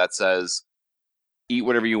doctor that says, eat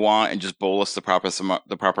whatever you want and just bolus the proper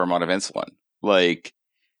amount of insulin. Like,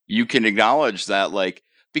 you can acknowledge that, like,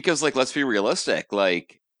 because, like, let's be realistic,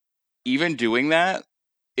 like, even doing that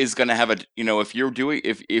is going to have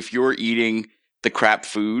if you're eating the crap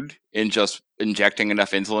food and just injecting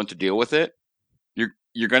enough insulin to deal with it,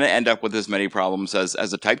 you're going to end up with as many problems as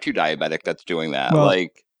a type 2 diabetic that's doing that. Well,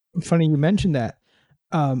 like, funny you mentioned that.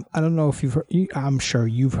 I don't know if you've heard, I'm sure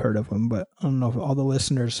you've heard of him, but I don't know if all the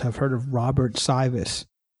listeners have heard of Robert Sivis,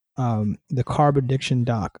 the carb addiction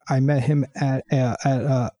doc. I met him at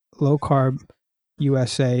Low Carb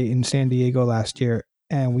USA in San Diego last year,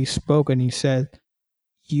 and we spoke, and he said,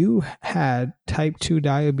 you had type 2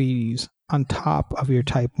 diabetes on top of your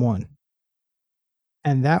type 1.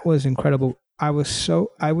 And that was incredible. I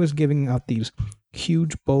was giving out these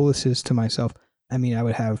huge boluses to myself. I mean, I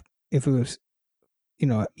would have, if it was,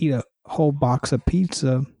 eat a whole box of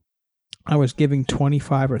pizza, I was giving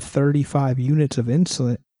 25 or 35 units of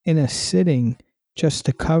insulin in a sitting just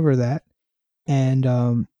to cover that. And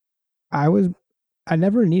I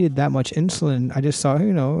never needed that much insulin. I just thought,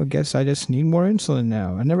 I guess I just need more insulin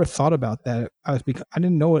now. I never thought about that. I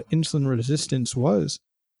didn't know what insulin resistance was.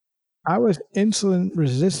 I was insulin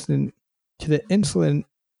resistant to the insulin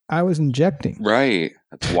I was injecting. Right.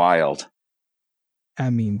 That's wild. I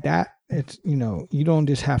mean, it's, you don't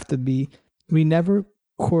just have to be, we never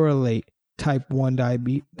correlate type 1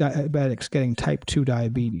 diabetics getting type 2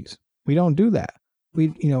 diabetes. We don't do that.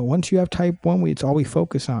 Once you have type 1, it's all we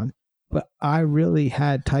focus on. But I really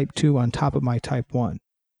had type 2 on top of my type 1.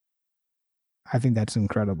 I think that's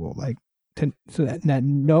incredible. Like, so that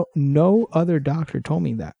no other doctor told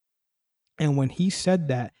me that. And when he said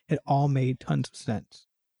that, it all made tons of sense.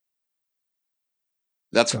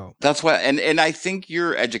 That's what, and I think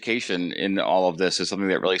your education in all of this is something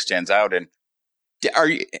that really stands out. And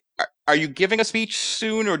are you giving a speech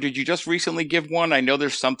soon, or did you just recently give one? I know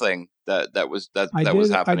there's something that was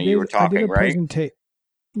happening. You were talking, right?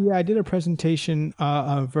 Yeah, I did a presentation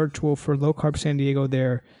virtual for Low Carb San Diego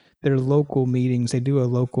there their local meetings. They do a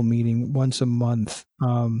local meeting once a month.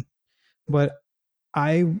 But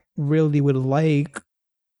I really would like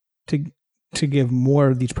to give more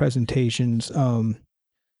of these presentations. You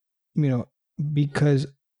know, because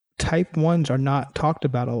type ones are not talked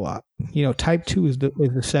about a lot. Type two is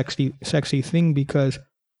the sexy thing, because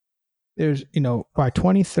there's, by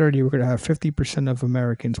 2030 we're going to have 50% of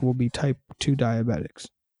Americans will be type 2 diabetics.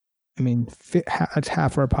 I mean, that's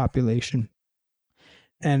half our population.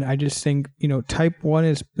 And I just think, type 1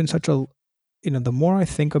 has been such a, the more I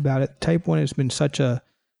think about it, type 1 has been such a,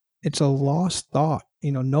 it's a lost thought.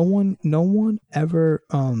 No one ever,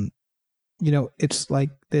 it's like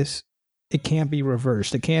this, it can't be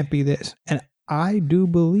reversed. It can't be this. And I do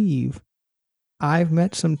believe I've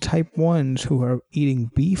met some type 1s who are eating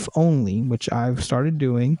beef only, which I've started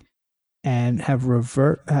doing, and have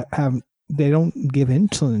they don't give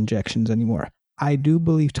insulin injections anymore. I do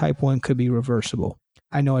believe type 1 could be reversible.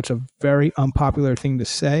 I know it's a very unpopular thing to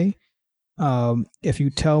say. If you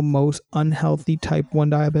tell most unhealthy type 1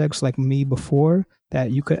 diabetics like me before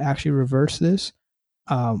that you could actually reverse this,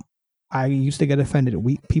 I used to get offended.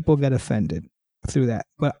 People get offended through that.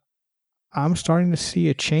 But I'm starting to see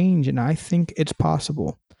a change, and I think it's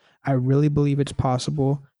possible. I really believe it's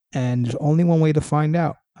possible, and there's only one way to find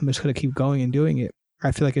out. I'm just going to keep going and doing it.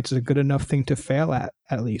 I feel like it's a good enough thing to fail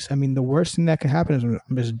at least. I mean, the worst thing that can happen is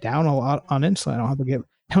I'm just down a lot on insulin. I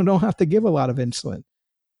don't have to give a lot of insulin.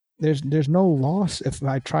 There's no loss if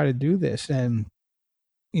I try to do this. And,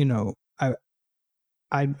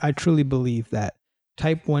 I truly believe that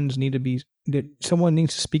type 1s need to be, that someone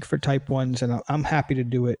needs to speak for type 1s, and I'm happy to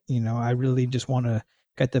do it. I really just want to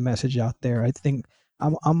get the message out there. I think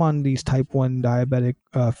I'm on these type 1 diabetic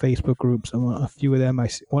Facebook groups. I'm on a few of them.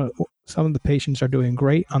 Some of the patients are doing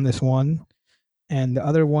great on this one, and the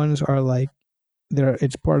other ones are like,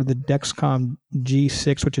 it's part of the Dexcom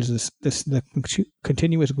G6, which is the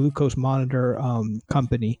continuous glucose monitor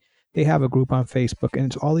company. They have a group on Facebook, and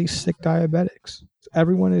it's all these sick diabetics.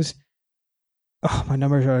 Everyone is, oh, my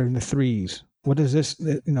numbers are in the threes. What is this?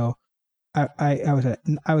 I was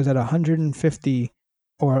at 150,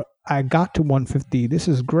 or I got to 150. This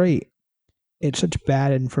is great. It's such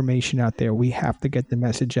bad information out there. We have to get the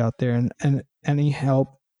message out there, and any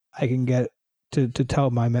help I can get to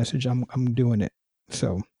tell my message, I'm doing it.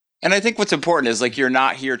 So. And I think what's important is, like, you're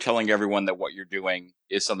not here telling everyone that what you're doing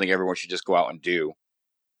is something everyone should just go out and do.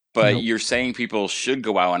 But You're saying people should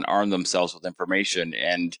go out and arm themselves with information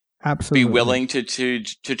and absolutely be willing to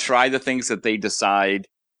try the things that they decide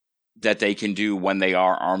that they can do when they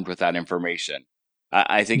are armed with that information.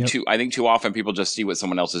 I think too often people just see what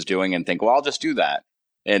someone else is doing and think, well, I'll just do that.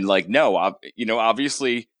 And like, no,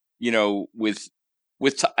 obviously,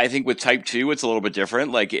 I think with type 2, it's a little bit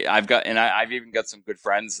different. Like I've even got some good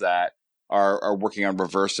friends that are working on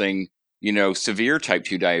reversing, severe type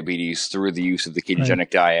 2 diabetes through the use of the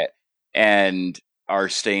ketogenic diet, and are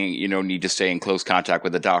staying, need to stay in close contact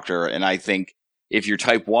with the doctor. And I think if you're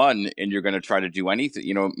type 1 and you're going to try to do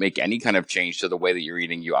anything, make any kind of change to the way that you're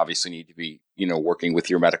eating, you obviously need to be, working with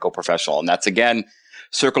your medical professional. And that's, again,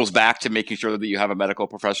 circles back to making sure that you have a medical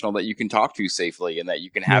professional that you can talk to safely and that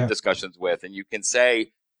you can have discussions with, and you can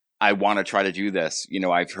say, I want to try to do this.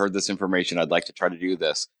 I've heard this information. I'd like to try to do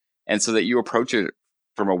this. And so that you approach it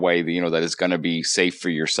from a way that, that is going to be safe for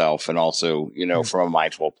yourself, and also, from a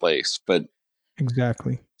mindful place. But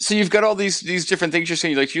exactly. So you've got all these different things you're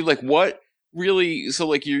saying. What really? So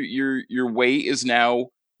like your weight is now,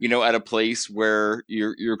 at a place where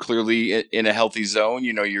you're clearly in a healthy zone.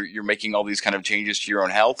 You're making all these kind of changes to your own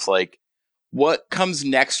health. Like, what comes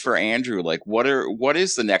next for Andrew? Like, what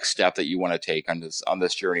is the next step that you want to take on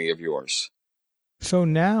this journey of yours? So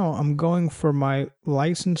now I'm going for my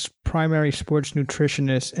licensed primary sports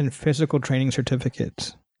nutritionist and physical training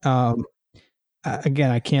certificates.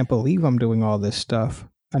 Again, I can't believe I'm doing all this stuff.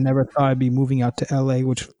 I never thought I'd be moving out to LA,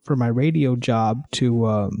 which for my radio job,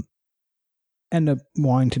 to end up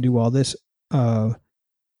wanting to do all this,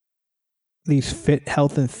 these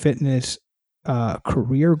health and fitness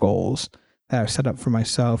career goals that I've set up for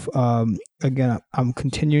myself. Again, I'm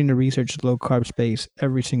continuing to research the low carb space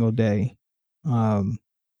every single day. And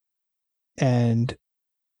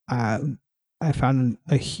I found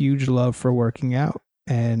a huge love for working out,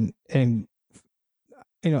 and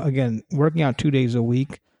again, working out 2 days a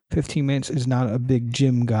week, 15 minutes is not a big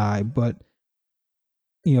gym guy, but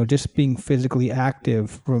just being physically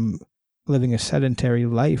active from living a sedentary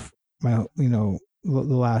life, the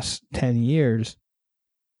last 10 years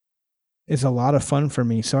is a lot of fun for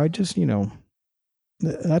me. So I just,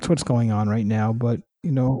 that's what's going on right now, but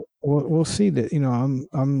we'll see that,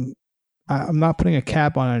 I'm not putting a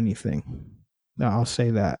cap on anything. No, I'll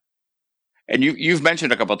say that. And you've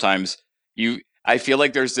mentioned a couple of times I feel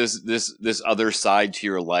like there's this other side to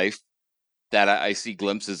your life that I see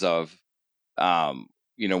glimpses of,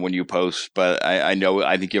 when you post. But I know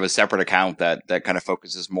I think you have a separate account that kind of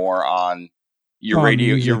focuses more on Oh,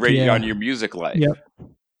 music, on yeah. your music life. Yep.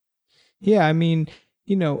 Yeah, I mean,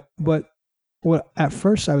 but what at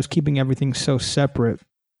first I was keeping everything so separate,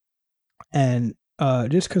 and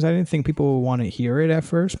just because I didn't think people would want to hear it at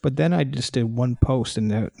first, but then I just did one post and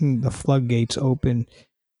the floodgates opened.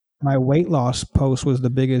 My weight loss post was the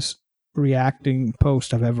biggest reacting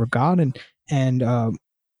post I've ever gotten, and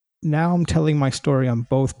now I'm telling my story on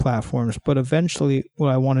both platforms. But eventually, what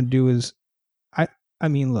I want to do is, I I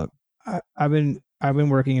mean, look, I've been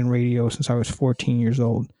working in radio since I was 14 years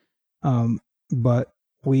old, um, but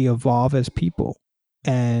we evolve as people,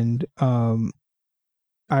 and I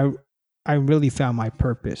I really found my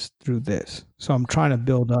purpose through this. So I'm trying to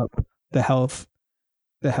build up the health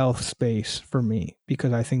the health space for me,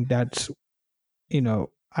 because I think that's,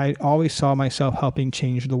 I always saw myself helping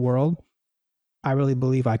change the world. I really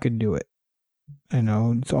believe I could do it.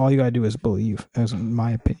 So all you gotta do is believe, as in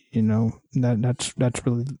my opinion. That's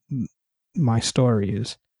really my story,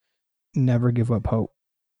 is never give up hope.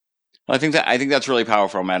 Well, I think that's really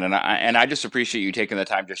powerful, man, and I just appreciate you taking the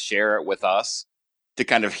time to share it with us, to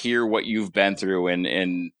kind of hear what you've been through,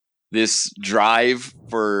 and this drive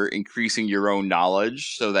for increasing your own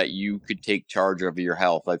knowledge so that you could take charge of your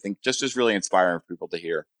health. I think just is really inspiring for people to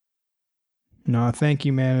hear. No, thank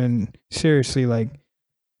you, man. And seriously, like,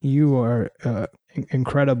 you are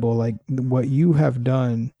incredible. Like, what you have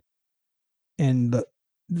done, and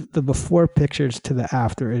the before pictures to the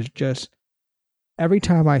after is just, every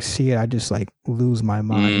time I see it, I just like lose my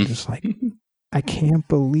mind. I'm just like, I can't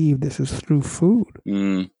believe this is through food.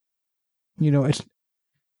 Mm. It's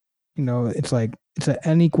it's like it's an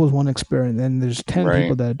n equals one experiment. Then there's 10 Right.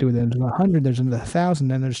 people that do it. Then there's 100. There's 1,000.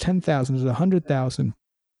 Then there's 10,000. There's 100,000.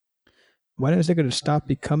 When is it going to stop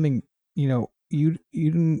becoming? You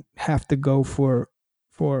didn't have to go for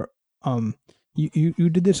you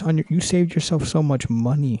did this on your, you saved yourself so much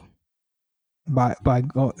money by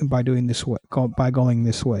doing this way, by going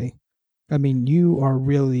this way. I mean, you are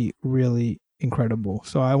really, really incredible.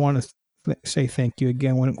 So I want to say thank you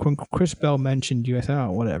again. When Chris Bell mentioned you, I said,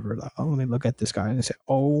 oh, whatever. Let me look at this guy. And I said,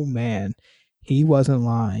 oh man, he wasn't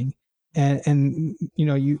lying. And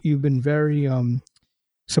you've been very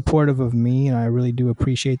supportive of me, and I really do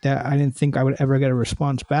appreciate that. I didn't think I would ever get a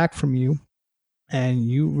response back from you, and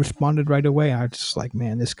you responded right away. I was just like,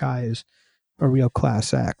 man, this guy is a real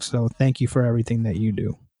class act. So thank you for everything that you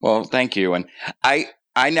do. Well, thank you. And I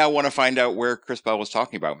now want to find out where Chris Bell was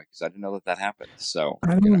talking about me, because I didn't know that happened. So,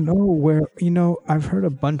 I don't know where, I've heard a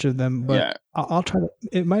bunch of them, but yeah. I'll try to,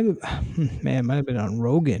 it might have, man, it might have been on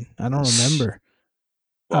Rogan. I don't remember.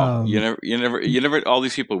 Well, you never, all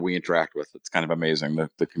these people we interact with, it's kind of amazing,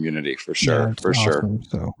 the community, for Yeah, sure, it's for sure. awesome.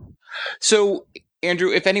 So,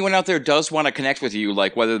 Andrew, if anyone out there does want to connect with you,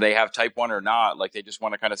 like whether they have type 1 or not, like they just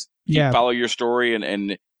want to kind of follow your story,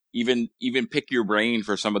 and even pick your brain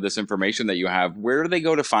for some of this information that you have, where do they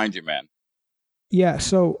go to find you, man? Yeah.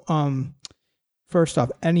 So, first off,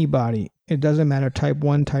 anybody, it doesn't matter, type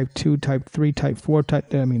 1, type 2, type 3, type 4, I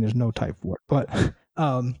mean, there's no type 4, but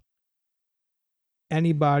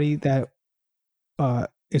anybody that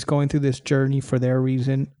is going through this journey for their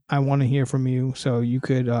reason, I want to hear from you. So you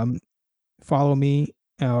could follow me,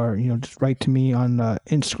 or just write to me on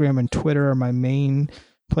Instagram and Twitter are my main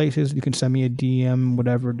places. You can send me a DM,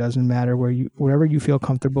 whatever, doesn't matter, wherever you feel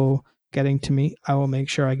comfortable getting to me. I will make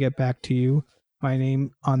sure I get back to you. My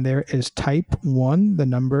name on there is Type 1, the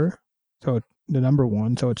number 1.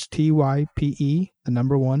 So it's TYPE, the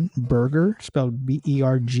number 1, Burger, spelled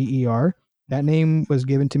BERGER. That name was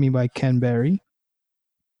given to me by Ken Berry.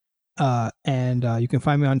 And you can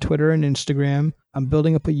find me on Twitter and Instagram. I'm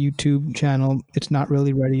building up a YouTube channel. It's not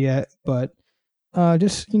really ready yet, but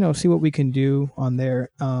just see what we can do on there.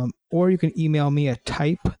 Or you can email me at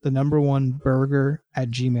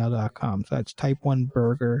type1burger@gmail.com. So that's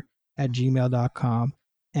type1burger@gmail.com,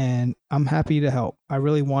 and I'm happy to help. I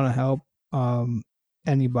really want to help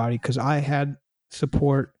anybody, because I had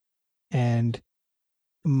support, and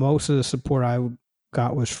most of the support I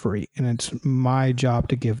got was free, and it's my job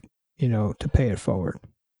to give, to pay it forward.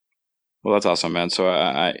 Well, that's awesome, man. So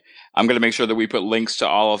I'm going to make sure that we put links to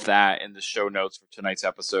all of that in the show notes for tonight's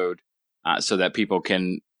episode, so that people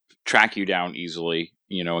can track you down easily,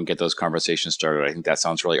 and get those conversations started. I think that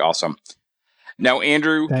sounds really awesome. Now,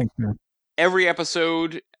 Andrew, thanks, man. Every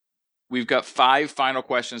episode, we've got 5 final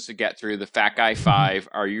questions to get through. The Fat Guy 5.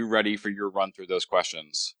 Are you ready for your run through those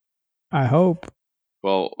questions? I hope.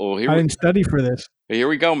 Well, I didn't study for this. Here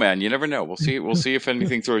we go, man. You never know. We'll see. We'll see if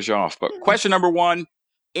anything throws you off. But question number one,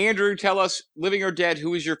 Andrew, tell us, living or dead,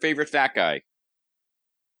 who is your favorite fat guy?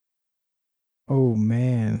 Oh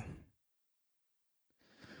man,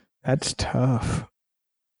 that's tough.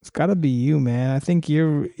 It's got to be you, man. I think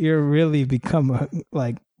you're really become uh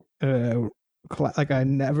like I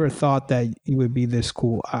never thought that you would be this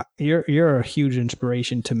cool. You're a huge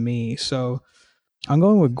inspiration to me. So I'm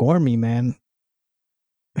going with Gormy, man.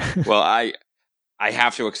 Well, I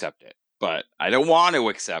have to accept it, but I don't want to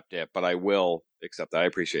accept it, but I will accept it. I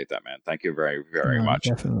appreciate that, man. Thank you very, very No, much.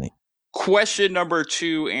 definitely. Question number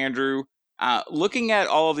two, Andrew. Looking at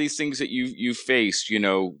all of these things that you've faced,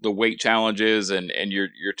 the weight challenges and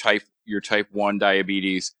your type 1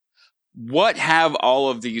 diabetes. What have all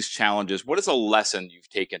of these challenges? What is a lesson you've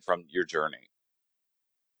taken from your journey?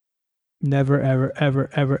 Never, ever, ever,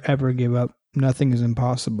 ever, ever give up. Nothing is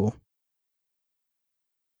impossible.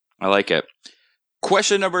 I like it.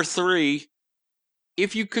 Question number three.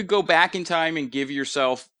 If you could go back in time and give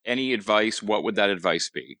yourself any advice, what would that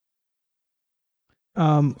advice be?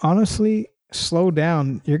 Honestly, slow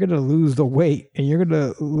down. You're gonna lose the weight, and you're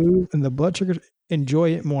gonna lose, and the blood sugar. Enjoy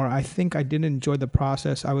it more. I think I didn't enjoy the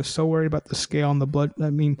process. I was so worried about the scale and the blood. I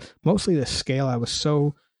mean, mostly the scale.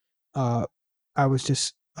 Uh, I was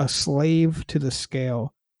just a slave to the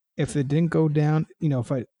scale. If it didn't go down,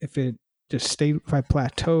 if it just stayed, if I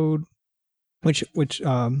plateaued, which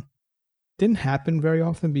didn't happen very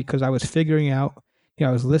often because I was figuring out,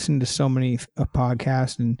 I was listening to so many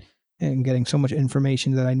podcasts and getting so much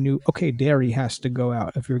information that I knew, okay, dairy has to go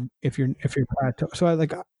out if you're plateau. So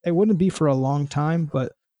it wouldn't be for a long time,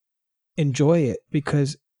 but enjoy it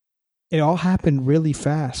because it all happened really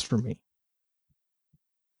fast for me.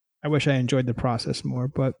 I wish I enjoyed the process more,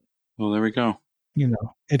 but well, there we go.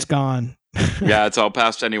 It's gone. Yeah, it's all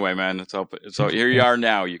past anyway, man. It's all here you are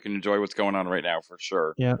now. You can enjoy what's going on right now for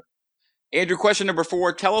sure. Yeah. Andrew, question number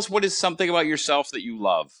four. Tell us what is something about yourself that you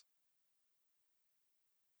love?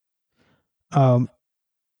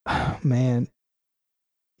 Man,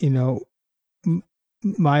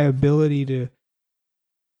 my ability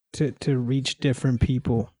to reach different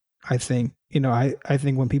people. I think, I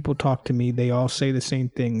think when people talk to me, they all say the same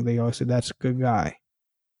thing. They all say, that's a good guy.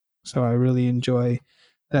 So I really enjoy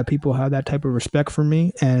that people have that type of respect for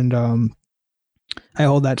me. And, I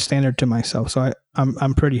hold that standard to myself. So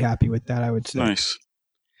I'm pretty happy with that, I would say. Nice.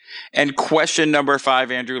 And question number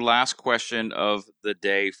five, Andrew, last question of the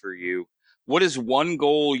day for you. What is one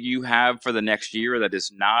goal you have for the next year that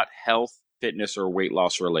is not health, fitness, or weight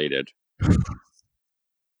loss related?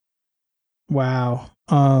 Wow.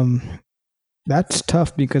 That's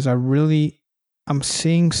tough because I'm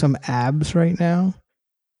seeing some abs right now.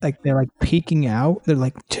 Like they're like peeking out. They're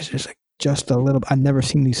like just a little. I've never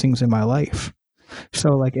seen these things in my life.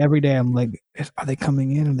 So like every day I'm like, are they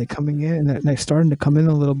coming in? Are they coming in? And they're starting to come in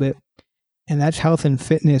a little bit. And that's health and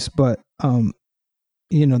fitness, but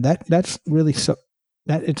that's really so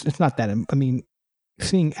that it's not that. I mean,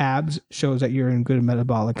 seeing abs shows that you're in good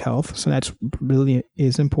metabolic health. So that's really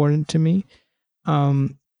is important to me.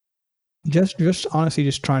 Just honestly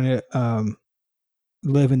just trying to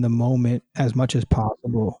live in the moment as much as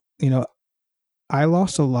possible. I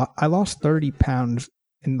lost a lot. I lost 30 pounds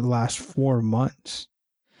in the last 4 months.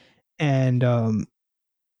 And I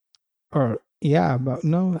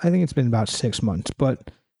think it's been about 6 months,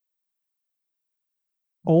 but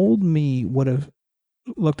old me would have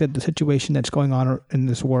looked at the situation that's going on in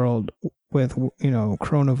this world with,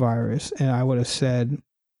 coronavirus, and I would have said,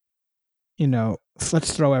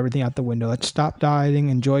 let's throw everything out the window. Let's stop dieting,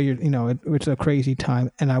 enjoy your, it's a crazy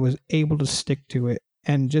time. And I was able to stick to it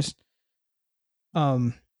and just,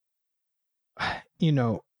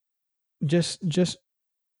 just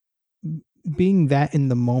being that in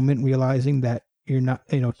the moment, realizing that you're not,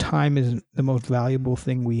 time is the most valuable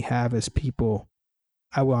thing we have as people.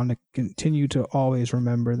 I want to continue to always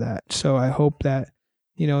remember that. So I hope that,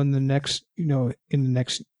 in the next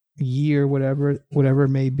year, whatever it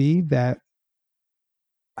may be, that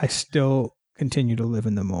I still continue to live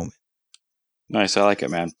in the moment. Nice. I like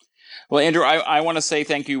it, man. Well, Andrew, I want to say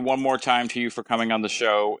thank you one more time to you for coming on the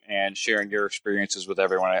show and sharing your experiences with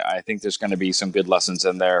everyone. I think there's going to be some good lessons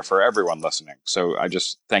in there for everyone listening. So I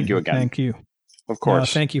just thank you again. Thank you. Of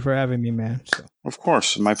course. Thank you for having me, man. So. Of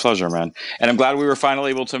course. My pleasure, man. And I'm glad we were finally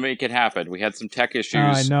able to make it happen. We had some tech issues.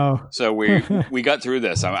 I know. So we got through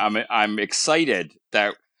this. I'm excited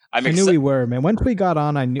that I knew we were, man. Once we got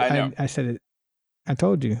on, I knew. I said it. I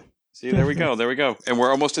told you. See, there we go. There we go. And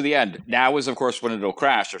we're almost to the end. Now is, of course, when it'll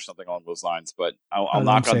crash or something along those lines. But I'll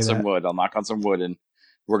knock on some wood. I'll knock on some wood, and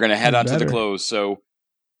we're going to head on to the close. So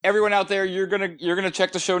everyone out there, you're gonna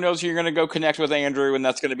check the show notes. You're gonna go connect with Andrew, and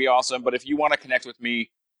that's gonna be awesome. But if you want to connect with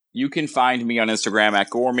me, you can find me on Instagram at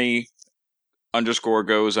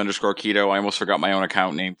Gormy_goes_keto. I almost forgot my own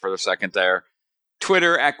account name for a second there.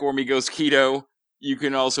 Twitter at GormyGoesKeto. You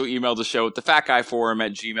can also email the show at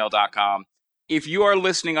thefatguyforum@gmail.com. If you are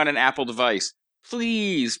listening on an Apple device,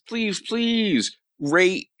 please, please, please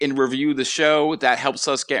rate and review the show. That helps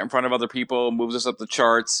us get in front of other people, moves us up the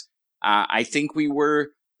charts. I think we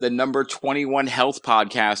were the number 21 health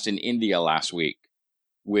podcast in India last week,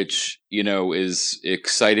 which, is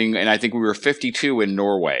exciting. And I think we were 52 in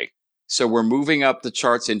Norway. So we're moving up the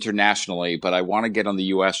charts internationally, but I want to get on the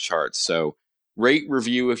US charts. So rate,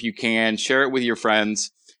 review if you can, share it with your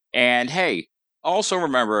friends. And hey, also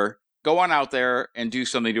remember, go on out there and do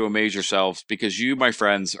something to amaze yourselves, because you, my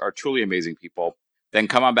friends, are truly amazing people. Then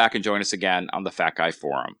come on back and join us again on the Fat Guy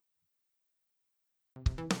Forum.